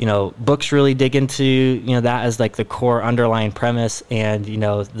 books really dig into, that as like the core underlying premise, and,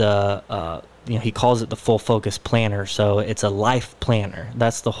 he calls it the full focus planner. So it's a life planner.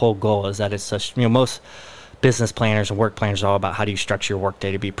 That's the whole goal, is that it's such, most business planners and work planners are all about how do you structure your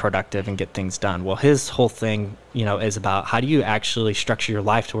workday to be productive and get things done. Well, his whole thing, is about how do you actually structure your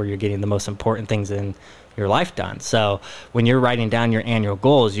life to where you're getting the most important things in your life done. So when you're writing down your annual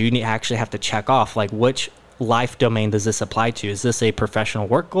goals, you actually have to check off like which life domain does this apply to? Is this a professional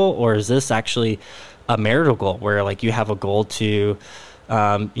work goal, or is this actually a marital goal where like you have a goal to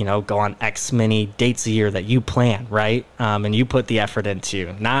go on X many dates a year that you plan, right? And you put the effort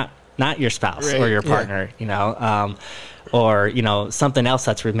into, not your spouse or your partner, or, something else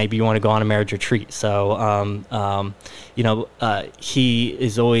that's where maybe you want to go on a marriage retreat. So, he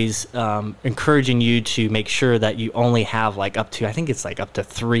is always encouraging you to make sure that you only have like up to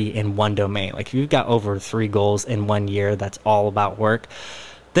 3 in one domain. Like if you've got over 3 goals in 1 year, that's all about work,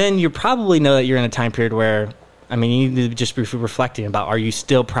 then you probably know that you're in a time period where, you need to just be reflecting about, are you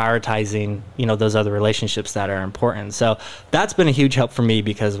still prioritizing, those other relationships that are important? So that's been a huge help for me,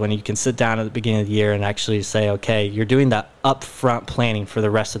 because when you can sit down at the beginning of the year and actually say, okay, you're doing that upfront planning for the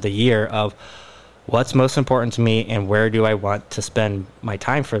rest of the year of what's most important to me and where do I want to spend my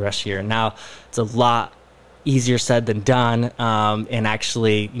time for the rest of the year. Now, it's a lot easier said than done, and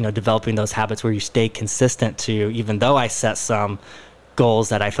actually, developing those habits where you stay consistent to, even though I set some goals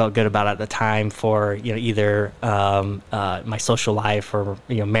that I felt good about at the time for either my social life or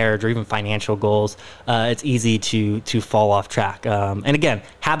marriage or even financial goals, it's easy to fall off track. And again,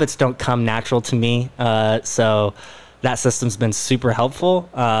 habits don't come natural to me, so that system's been super helpful,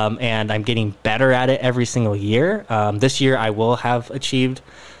 and I'm getting better at it every single year. This year I will have achieved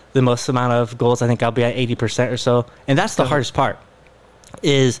the most amount of goals. I think I'll be at 80% or so, and that's the hardest part,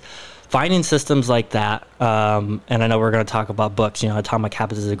 is finding systems like that, and I know we're going to talk about books, Atomic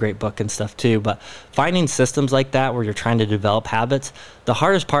Habits is a great book and stuff too, but finding systems like that where you're trying to develop habits, the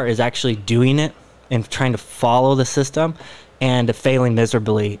hardest part is actually doing it and trying to follow the system and failing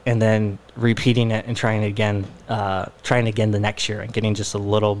miserably and then repeating it and trying again the next year and getting just a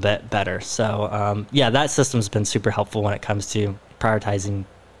little bit better. So that system's been super helpful when it comes to prioritizing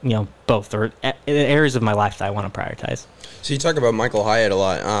both, or areas of my life that I want to prioritize. So you talk about Michael Hyatt a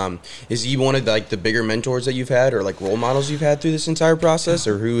lot. Is he one of the bigger mentors that you've had, or like role models you've had through this entire process,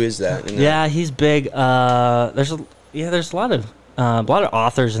 or who is that? Yeah, he's big. There's a lot of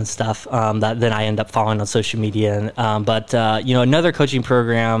authors and stuff that then I end up following on social media. But another coaching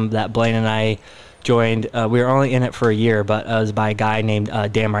program that Blaine and I joined, we were only in it for a year, but it was by a guy named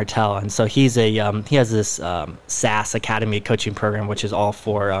Dan Martell. And so he has this SaaS Academy coaching program, which is all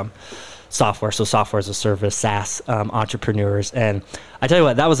for software. So software as a service, SaaS entrepreneurs. And I tell you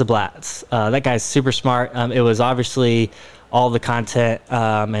what, that was a blast. That guy's super smart. It was obviously all the content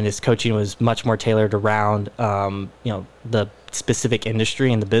and his coaching was much more tailored around, the specific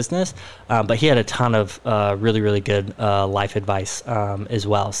industry and the business. But he had a ton of really, really good life advice as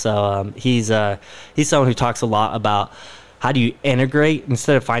well. So he's someone who talks a lot about how do you integrate,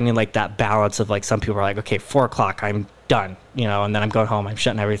 instead of finding like that balance of like, some people are like, okay, 4 o'clock, I'm done, and then I'm going home, I'm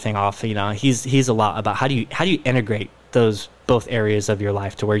shutting everything off. He's a lot about how do you integrate those both areas of your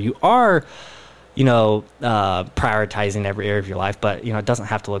life to where you are, prioritizing every area of your life, but it doesn't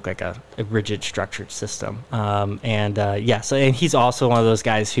have to look like a rigid structured system. And he's also one of those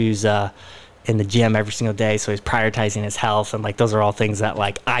guys who's in the gym every single day, so he's prioritizing his health, and like those are all things that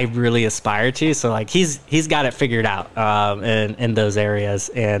like I really aspire to. So like he's got it figured out in those areas,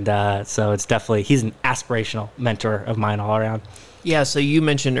 and so it's definitely, he's an aspirational mentor of mine all around. Yeah, so you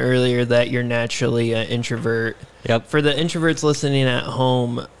mentioned earlier that you're naturally an introvert. Yep. For the introverts listening at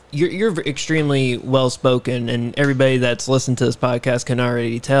home, you're extremely well spoken, and everybody that's listened to this podcast can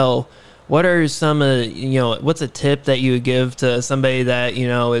already tell. What are some of, what's a tip that you would give to somebody that,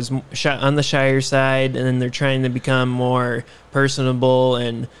 is on the shyer side, and then they're trying to become more personable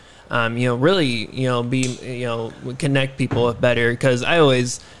and, really, connect people better? Because I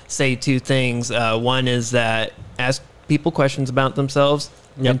always say two things. One is that ask people questions about themselves,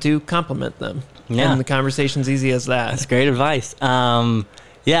 Yep. and two, compliment them. Yeah. And the conversation's easy as that. That's great advice.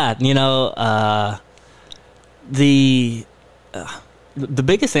 The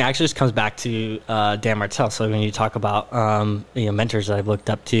biggest thing actually just comes back to Dan Martell. So when you talk about mentors that I've looked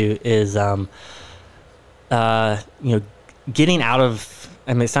up to is getting out of,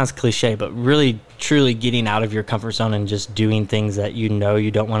 I mean, it sounds cliche, but really truly getting out of your comfort zone and just doing things that you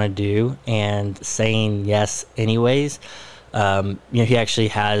don't want to do and saying yes anyways. He actually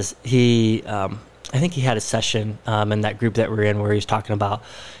has, I think he had a session in that group that we're in where he's talking about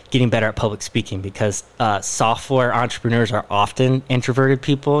getting better at public speaking, because software entrepreneurs are often introverted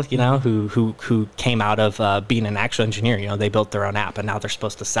people, who came out of being an actual engineer. They built their own app and now they're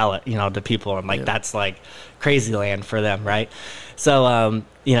supposed to sell it, to people. And that's like crazy land for them, right? So,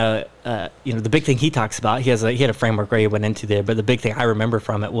 the big thing he talks about, he had a framework where he went into there, but the big thing I remember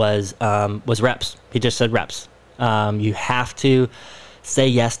from it was reps. He just said reps. You have to say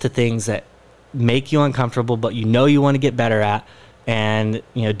yes to things that make you uncomfortable, but you want to get better at, and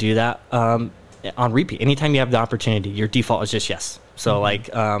do that on repeat. Anytime you have the opportunity, your default is just yes. So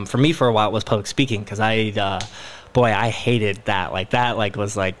for me for a while it was public speaking, because I hated that.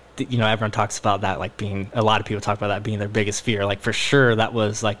 Everyone talks about that being, a lot of people talk about that being their biggest fear. For sure that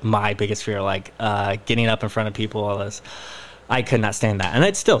was my biggest fear, getting up in front of people. I could not stand that, and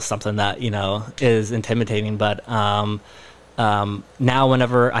it's still something that is intimidating, but now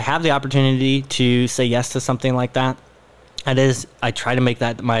whenever I have the opportunity to say yes to something like that, I try to make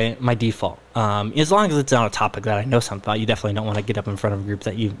that my default. As long as it's on a topic that I know something about. You definitely don't want to get up in front of a group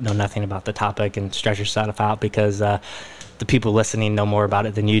that you know nothing about the topic and stress yourself out, because the people listening know more about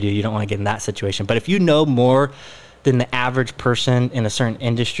it than you do. You don't want to get in that situation. But if you know more than the average person in a certain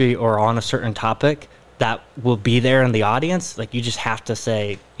industry or on a certain topic that will be there in the audience, you just have to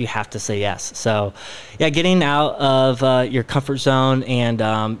say yes. So yeah, getting out of your comfort zone and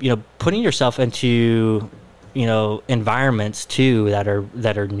putting yourself into environments too that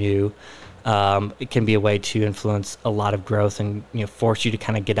are new. It can be a way to influence a lot of growth and force you to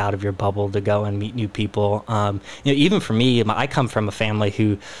kind of get out of your bubble to go and meet new people. Even for me, I come from a family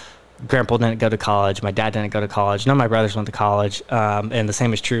who grandpa didn't go to college, my dad didn't go to college, none of my brothers went to college, and the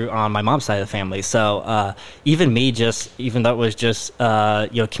same is true on my mom's side of the family. So even me, even though it was just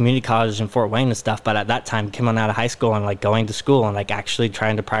community college in Fort Wayne and stuff, but at that time coming out of high school and going to school and actually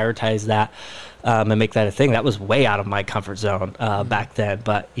trying to prioritize that and make that a thing, that was way out of my comfort zone back then.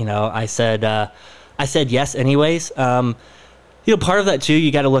 But I said yes anyways. Part of that too,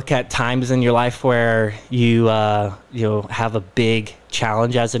 you got to look at times in your life where you have a big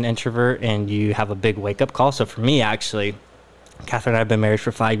challenge as an introvert and you have a big wake up call. So for me, actually, Catherine and I have been married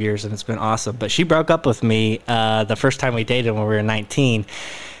for 5 years and it's been awesome. But she broke up with me the first time we dated when we were 19,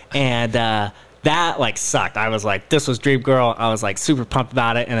 and that sucked. I was this was dream girl. I was super pumped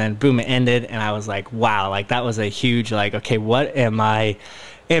about it, and then boom, it ended, and I was wow, that was a huge okay, what am I?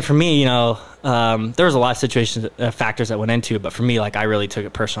 And for me, there was a lot of situations, factors that went into it, but for me, I really took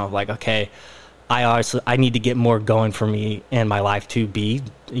it personal. Okay, I need to get more going for me in my life to be,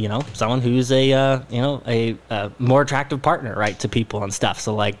 someone who's a more attractive partner, right, to people and stuff.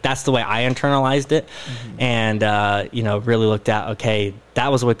 So that's the way I internalized it, and really looked at, okay, that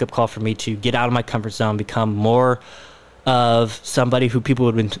was a wake up call for me to get out of my comfort zone, become more of somebody who people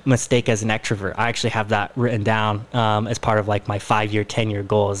would mistake as an extrovert. I actually have that written down as part of my 5-year, 10-year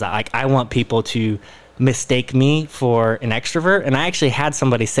goal, is that I want people to mistake me for an extrovert. And I actually had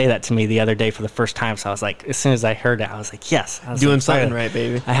somebody say that to me the other day for the first time. So I was as soon as I heard it, I was yes. I was doing something right,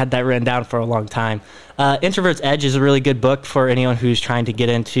 baby. I had that written down for a long time. Introvert's Edge is a really good book for anyone who's trying to get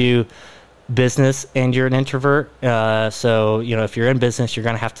into business and you're an introvert. So, if you're in business, you're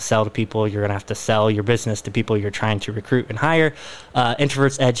going to have to sell to people. You're going to have to sell your business to people you're trying to recruit and hire.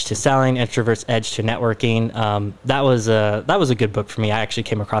 Introvert's Edge to Selling, Introvert's Edge to Networking. That was a good book for me. I actually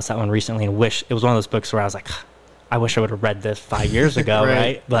came across that one recently and wish it was one of those books where I was like, I wish I would have read this 5 years ago.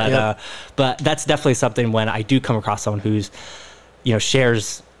 right. But that's definitely something when I do come across someone who's,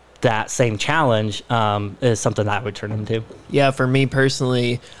 shares that same challenge, is something that I would turn them to. Yeah, for me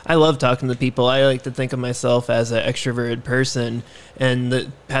personally, I love talking to people. I like to think of myself as an extroverted person. And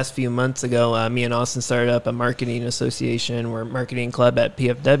the past few months ago, me and Austin started up a marketing association or marketing club at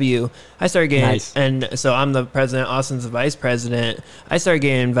PFW. I started getting, Nice. and so I'm the president, Austin's the vice president. I started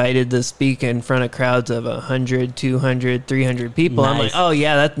getting invited to speak in front of crowds of 100, 200, 300 people. Nice. I'm like, oh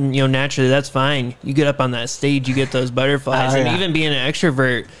yeah, that, naturally that's fine. You get up on that stage, you get those butterflies. And even being an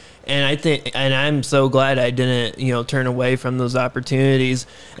extrovert, and I'm so glad I didn't, turn away from those opportunities.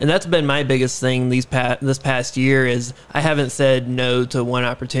 And that's been my biggest thing this past year is I haven't said no to one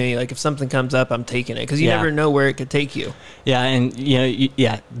opportunity. Like if something comes up, I'm taking it because you never know where it could take you. Yeah, and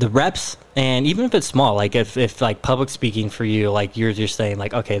the reps, and even if it's small, like if like public speaking for you, like you're just saying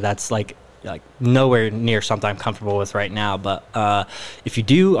like, okay, that's like nowhere near something I'm comfortable with right now. But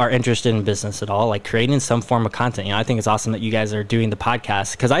if you are interested in business at all, like creating some form of content, I think it's awesome that you guys are doing the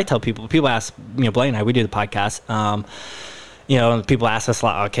podcast. Because I tell people ask, Blaine and I, we do the podcast. People ask us a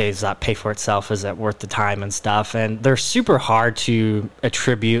lot, okay, does that pay for itself? Is it worth the time and stuff? And they're super hard to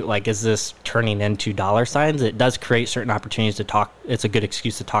attribute, like, is this turning into dollar signs? It does create certain opportunities to talk. It's a good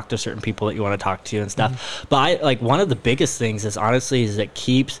excuse to talk to certain people that you want to talk to and stuff. Mm-hmm. But one of the biggest things is it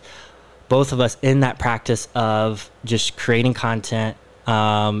keeps both of us in that practice of just creating content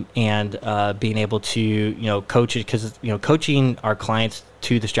and being able to, coach it, because, coaching our clients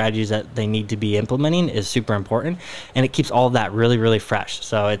to the strategies that they need to be implementing is super important, and it keeps all of that really, really fresh.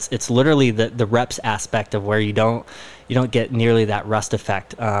 So it's literally the reps aspect of where you don't get nearly that rust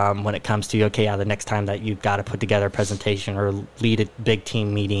effect when it comes to, the next time that you've got to put together a presentation or lead a big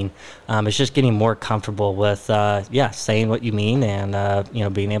team meeting. It's just getting more comfortable with, saying what you mean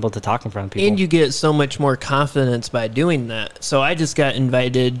and, being able to talk in front of people. And you get so much more confidence by doing that. So I just got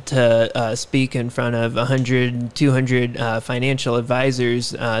invited to speak in front of 100, 200 financial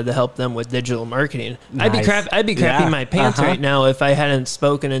advisors to help them with digital marketing. Nice. I'd be crapping my pants right now if I hadn't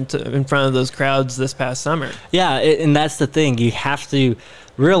spoken in front of those crowds this past summer. Yeah, and that's the thing. You have to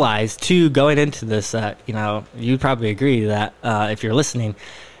realize, too, going into this, you probably agree that if you're listening,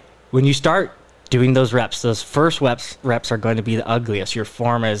 when you start doing those first reps are going to be the ugliest. Your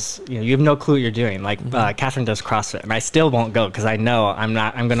form is, you have no clue what you're doing. Like Catherine does CrossFit, and I still won't go because I know I'm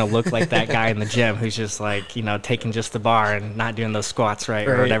going to look like that guy in the gym who's just like, taking just the bar and not doing those squats right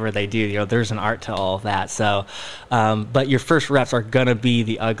or whatever they do. There's an art to all of that. So, but your first reps are going to be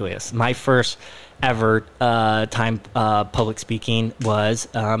the ugliest. My first ever time public speaking was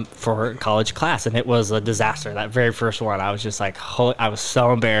for a college class, and it was a disaster. That very first one, I was just like, I was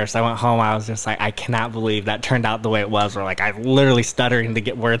so embarrassed. I went home, I was just like, I cannot believe that turned out the way it was. Or like, I'm literally stuttering to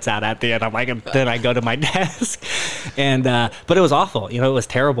get words out at the end. I'm like, and then I go to my desk, and but it was awful. It was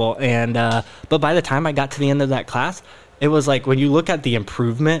terrible. And but by the time I got to the end of that class, it was like, when you look at the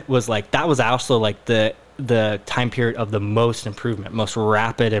improvement, was like, that was also like the time period of the most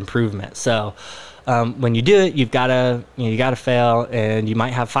rapid improvement. So when you do it, you gotta fail, and you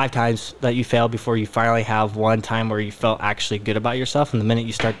might have 5 times that you fail before you finally have one time where you felt actually good about yourself. And the minute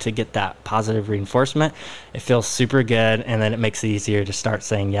you start to get that positive reinforcement, it feels super good, and then it makes it easier to start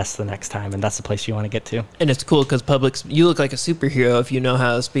saying yes the next time, and that's the place you want to get to. And it's cool because you look like a superhero if you know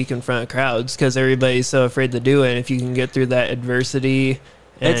how to speak in front of crowds, because everybody's so afraid to do it. And if you can get through that adversity,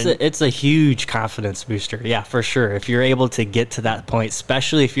 it's a huge confidence booster. Yeah, for sure. If you're able to get to that point,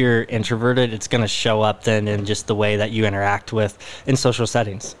 especially if you're introverted, it's going to show up then in just the way that you interact in social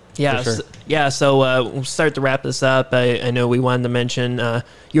settings. Yeah. Sure. So we'll start to wrap this up. I know we wanted to mention,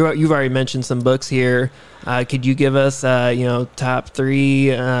 you've already mentioned some books here. Could you give us, top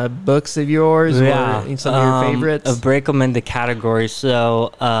 3 books of yours or some of your favorites? Break them into categories.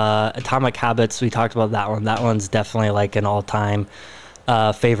 So Atomic Habits, we talked about that one. That one's definitely like an all-time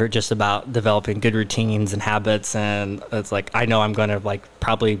favorite, just about developing good routines and habits. And it's like, I know I'm going to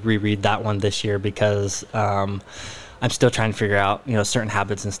probably reread that one this year because I'm still trying to figure out, certain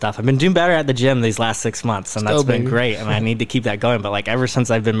habits and stuff. I've been doing better at the gym these last 6 months, and that's been great. And I need to keep that going. But ever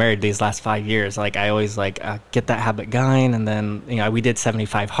since I've been married these last 5 years, I always get that habit going. And then, we did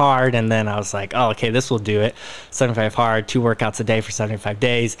 75 hard, and then I was like, oh, okay, this will do it. 75 hard, 2 workouts a day for 75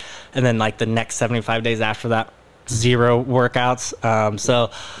 days. And then the next 75 days after that, 0 workouts.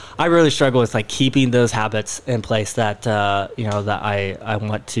 So I really struggle with like keeping those habits in place that that I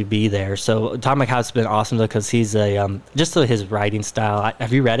want to be there. So Atomic Habits has been awesome though, because he's his writing style.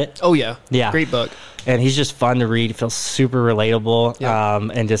 Have you read it? Oh yeah, great book. And he's just fun to read. He feels super relatable, Yeah.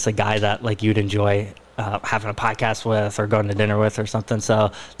 and just a guy that like you'd enjoy having a podcast with or going to dinner with or something.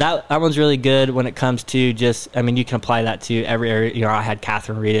 So that one's really good when it comes to just, I mean, you can apply that to every area. I had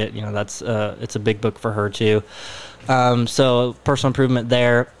Catherine read it. That's it's a big book for her too. So personal improvement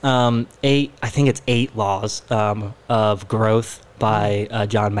there. I think it's 8 Laws of Growth by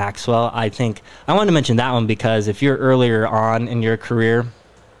John Maxwell. I think I wanted to mention that one because if you're earlier on in your career,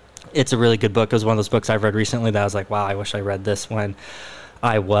 it's a really good book. It was one of those books I've read recently that I was like, wow, I wish I read this when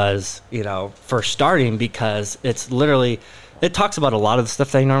I was, first starting, because it's literally, it talks about a lot of the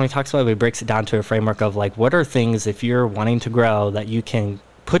stuff that he normally talks about, but it breaks it down to a framework of like, what are things, if you're wanting to grow, that you can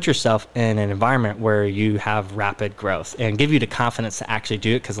put yourself in an environment where you have rapid growth and give you the confidence to actually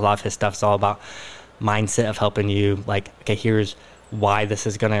do it. Because a lot of his stuff is all about mindset of helping you like, okay, here's why this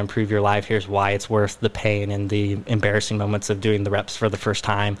is going to improve your life. Here's why it's worth the pain and the embarrassing moments of doing the reps for the first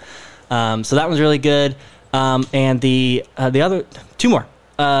time. So that one's really good. And the other 2 more.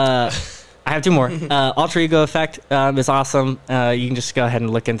 I have 2 more. Alter Ego Effect is awesome. You can just go ahead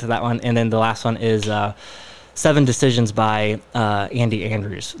and look into that one. And then the last one is 7 Decisions by Andy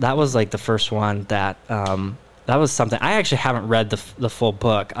Andrews. That was like the first one that was something. I actually haven't read the full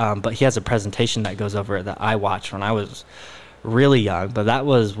book, but he has a presentation that goes over it that I watched when I was really young. But that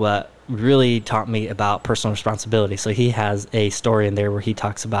was what really taught me about personal responsibility. So he has a story in there where he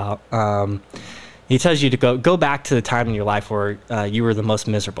talks about he tells you to go back to the time in your life where you were the most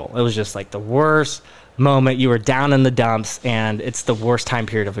miserable. It was just like the worst moment. You were down in the dumps, and it's the worst time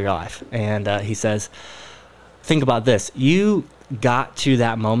period of your life. And he says, think about this. You got to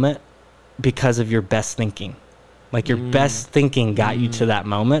that moment because of your best thinking. Like your best thinking got you to that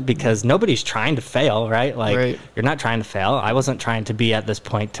moment, because nobody's trying to fail, right? Like You're not trying to fail. I wasn't trying to be at this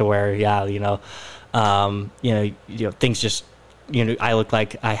point to where, things just, I looked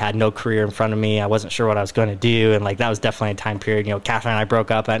like I had no career in front of me. I wasn't sure what I was going to do. And like, that was definitely a time period, Catherine and I broke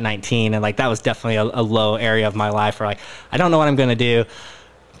up at 19, and like, that was definitely a low area of my life where like, I don't know what I'm going to do.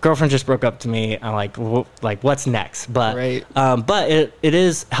 Girlfriend just broke up to me. I'm like, what's next? But, but it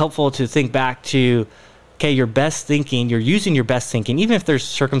is helpful to think back to, okay, your best thinking, you're using your best thinking, even if there's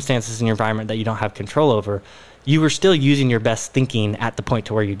circumstances in your environment that you don't have control over, you were still using your best thinking at the point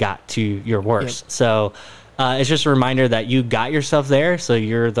to where you got to your worst. Yep. So it's just a reminder that you got yourself there. So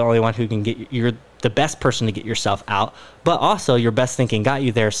you're the only one who can you're the best person to get yourself out, but also your best thinking got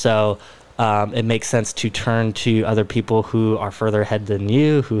you there. So it makes sense to turn to other people who are further ahead than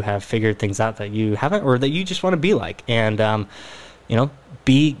you, who have figured things out that you haven't, or that you just want to be like. And,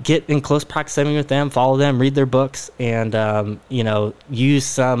 get in close proximity with them, follow them, read their books, and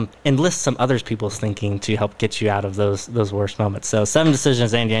enlist some other people's thinking to help get you out of those worst moments. So 7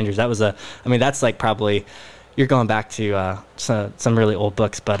 Decisions, Andy Andrews. That was that's like probably, you're going back to some really old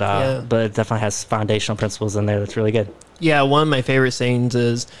books, but it definitely has foundational principles in there that's really good. Yeah, one of my favorite sayings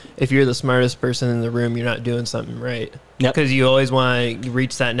is, if you're the smartest person in the room, you're not doing something right. Yep. Because you always want to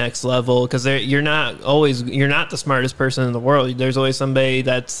reach that next level, because you're not the smartest person in the world. There's always somebody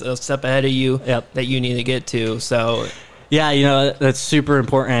that's a step ahead of you that you need to get to. So yeah, that's super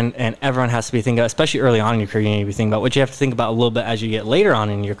important, and everyone has to be thinking about, especially early on in your career, you need to be thinking about what you have to think about a little bit as you get later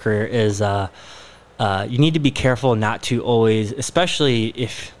on in your career is you need to be careful not to always, especially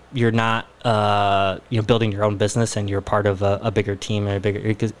if you're not building your own business and you're part of a bigger team and a bigger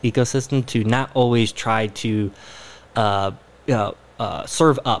ecosystem, to not always try to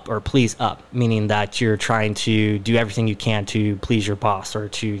serve up or please up, meaning that you're trying to do everything you can to please your boss or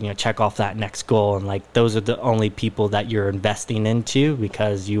to check off that next goal, and like those are the only people that you're investing into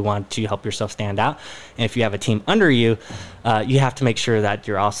because you want to help yourself stand out. And if you have a team under you, you have to make sure that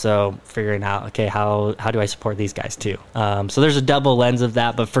you're also figuring out, okay, how do I support these guys too? So there's a double lens of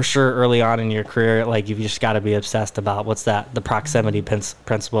that, but for sure early on in your career, like you've just got to be obsessed about the proximity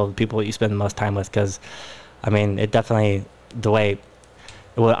principle of the people that you spend the most time with, because it definitely, the way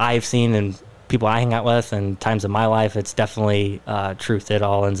what I've seen and people I hang out with and times of my life, it's definitely truth. It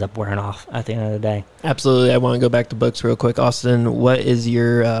all ends up wearing off at the end of the day. Absolutely. I want to go back to books real quick. Austin, what is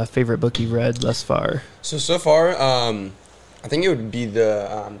your favorite book you've read thus far? So far, I think it would be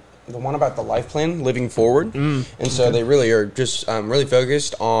the the one about the life plan, living forward. And so they really are just really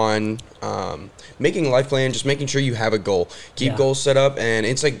focused on making a life plan, just making sure you have a goal. Keep goals set up, and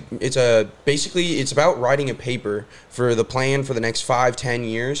basically it's about writing a paper for the plan for the next 5-10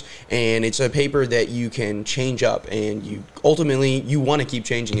 years, and it's a paper that you can change up, and you ultimately want to keep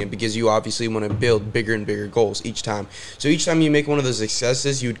changing it because you obviously want to build bigger and bigger goals each time. So each time you make one of those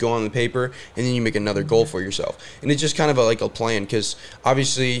successes, you would go on the paper, and then you make another goal for yourself. And it's just kind of like a plan, because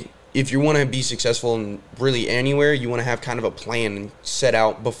obviously if you want to be successful in really anywhere, you want to have kind of a plan set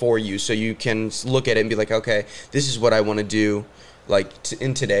out before you, so you can look at it and be like, okay, this is what I want to do, like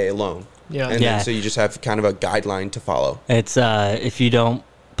in today alone. Then, so you just have kind of a guideline to follow. It's if you don't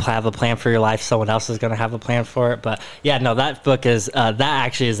have a plan for your life, someone else is going to have a plan for it. But that book is that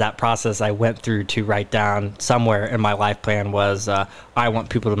actually is that process I went through to write down somewhere in my life plan was I want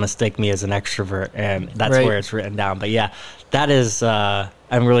people to mistake me as an extrovert, and that's where it's written down. But that is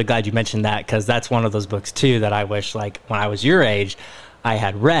I'm really glad you mentioned that, because that's one of those books too that I wish, like, when I was your age, I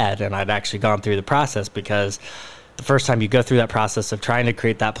had read and I'd actually gone through the process, because the first time you go through that process of trying to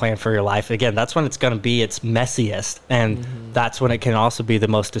create that plan for your life, again, that's when it's going to be its messiest, and that's when it can also be the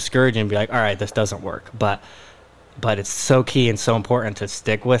most discouraging and be like, all right, this doesn't work. But it's so key and so important to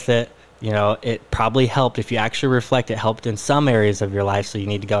stick with it. It probably helped, if you actually reflect, it helped in some areas of your life. So you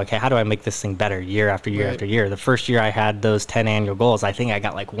need to go, okay, how do I make this thing better year after year after year? The first year I had those 10 annual goals, I think I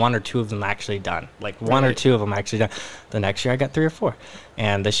got like 1 or 2 of them actually done. One or two of them actually done. The next year I got 3 or 4.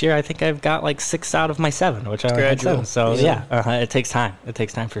 And this year I think I've got like 6 out of my 7, which I only had 7. So it takes time. It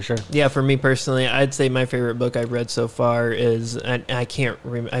takes time for sure. Yeah, for me personally, I'd say my favorite book I've read so far is, I can't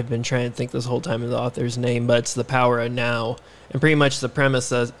remember, I've been trying to think this whole time of the author's name, but it's The Power of Now. And pretty much the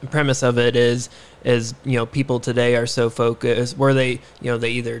premise of it is people today are so focused where they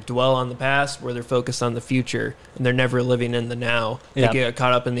either dwell on the past, where they're focused on the future, and they're never living in the now. They get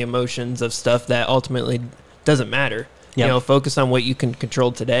caught up in the emotions of stuff that ultimately doesn't matter. Focus on what you can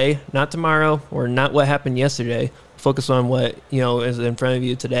control today, not tomorrow, or not what happened yesterday. Focus on what is in front of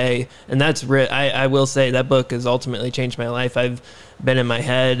you today, and that's I will say that book has ultimately changed my life. I've been in my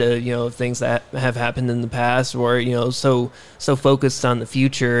head, of things that have happened in the past, or so focused on the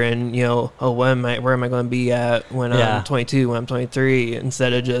future, and where am I going to be at when I'm 22, when I'm 23,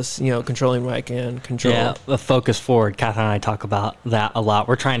 instead of just controlling what I can control. Yeah, the focus forward. Catherine and I talk about that a lot.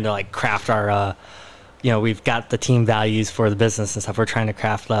 We're trying to craft our. We've got the team values for the business and stuff. We're trying to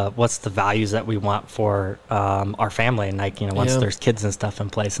craft what's the values that we want for our family. And once there's kids and stuff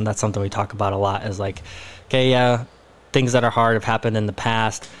in place, and that's something we talk about a lot, is things that are hard have happened in the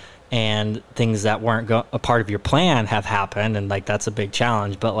past, and things that weren't a part of your plan have happened. And that's a big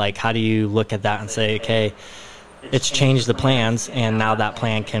challenge. But how do you look at that and say, okay, it's changed the plans, and now that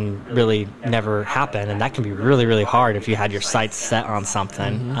plan can really never happen, and that can be really, really hard if you had your sights set on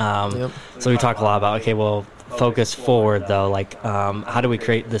something. So we talk a lot about, focus forward though, how do we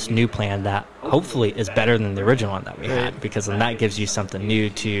create this new plan that hopefully is better than the original one that we had, because then that gives you something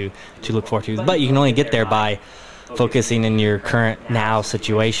new to look forward to. But you can only get there by focusing in your current now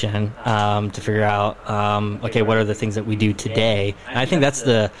situation to figure out, what are the things that we do today. And I think that's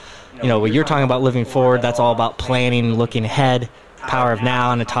what you're talking about, living forward, that's all about planning, looking ahead. Power of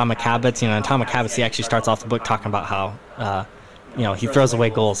Now and Atomic Habits. Atomic Habits, he actually starts off the book talking about how, he throws away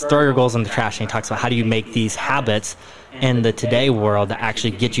goals. Throw your goals in the trash, and he talks about how do you make these habits in the today world that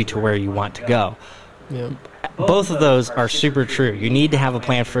actually get you to where you want to go. Both of those are super true. You need to have a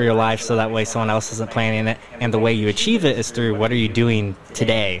plan for your life, so that way someone else isn't planning it. And the way you achieve it is through what are you doing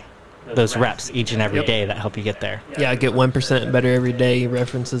today, those reps each and every day that help you get there. Yeah, get 1% better every day. He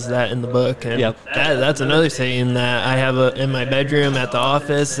references that in the book. And that's another saying that I have in my bedroom at the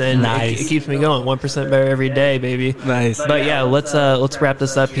office, and it keeps me going. 1% better every day, baby. Nice. But let's wrap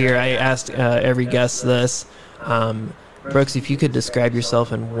this up here. I asked every guest this. Brooks, if you could describe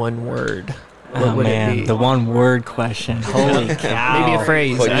yourself in one word, what would it be? The one word question. Holy cow. Maybe a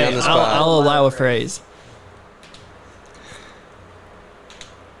phrase. I'll allow a phrase.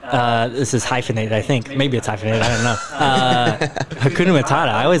 This is hyphenated, I think. Maybe it's hyphenated. I don't know. Hakuna Matata.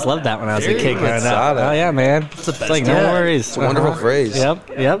 I always loved that when I was a kid growing up. Oh, yeah, man. It's no worries. It's a wonderful phrase.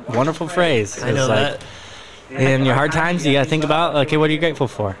 Yep. Wonderful phrase. I know that. In your hard times, you got to think about, what are you grateful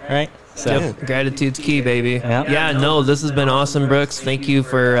for, right? So Yep. Gratitude's key, baby. Yep. Yeah, no, this has been awesome, Brooks. Thank you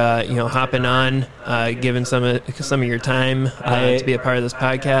for hopping on, giving some of your time to be a part of this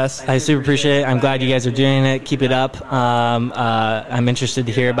podcast. I super appreciate it. I'm glad you guys are doing it. Keep it up. I'm interested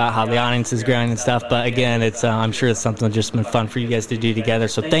to hear about how the audience is growing and stuff. But again, it's I'm sure it's something that's just been fun for you guys to do together.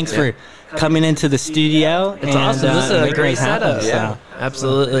 So thanks for coming into the studio. It's awesome. This is a great setup. Yeah.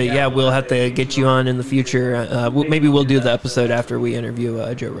 Absolutely. Yeah, we'll have to get you on in the future. Maybe we'll do the episode after we interview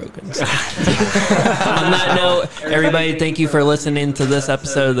Joe Rogan. So. On that note, everybody, thank you for listening to this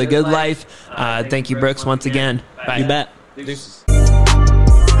episode of The Good Life. Thank you, Brooks, once again. Bye. You bet. Deuces.